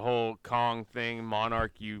into the whole Kong thing,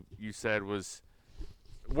 Monarch, you said was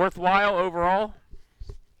worthwhile overall.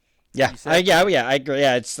 Yeah, I agree.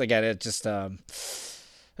 Yeah, it's again, it just like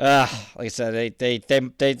I said, they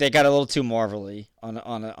got a little too Marvel-y on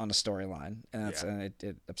a storyline, and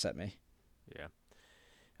it upset me. Yeah.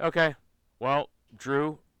 Okay. Well,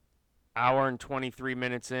 Drew, hour and 23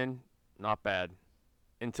 minutes in, not bad.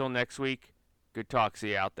 Until next week, good talk.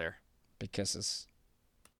 See you out there. Big kisses.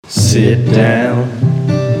 Sit down,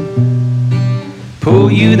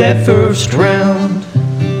 pull you that first round.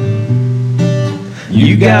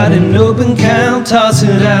 You got an open count, toss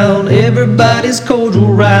it out. Everybody's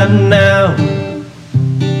cordial right now.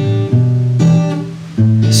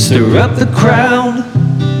 Stir up the crowd,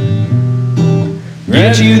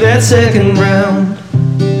 get you that second round.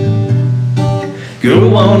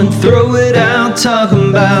 Go on and throw it out, talking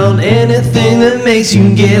about anything that makes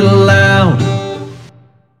you get loud.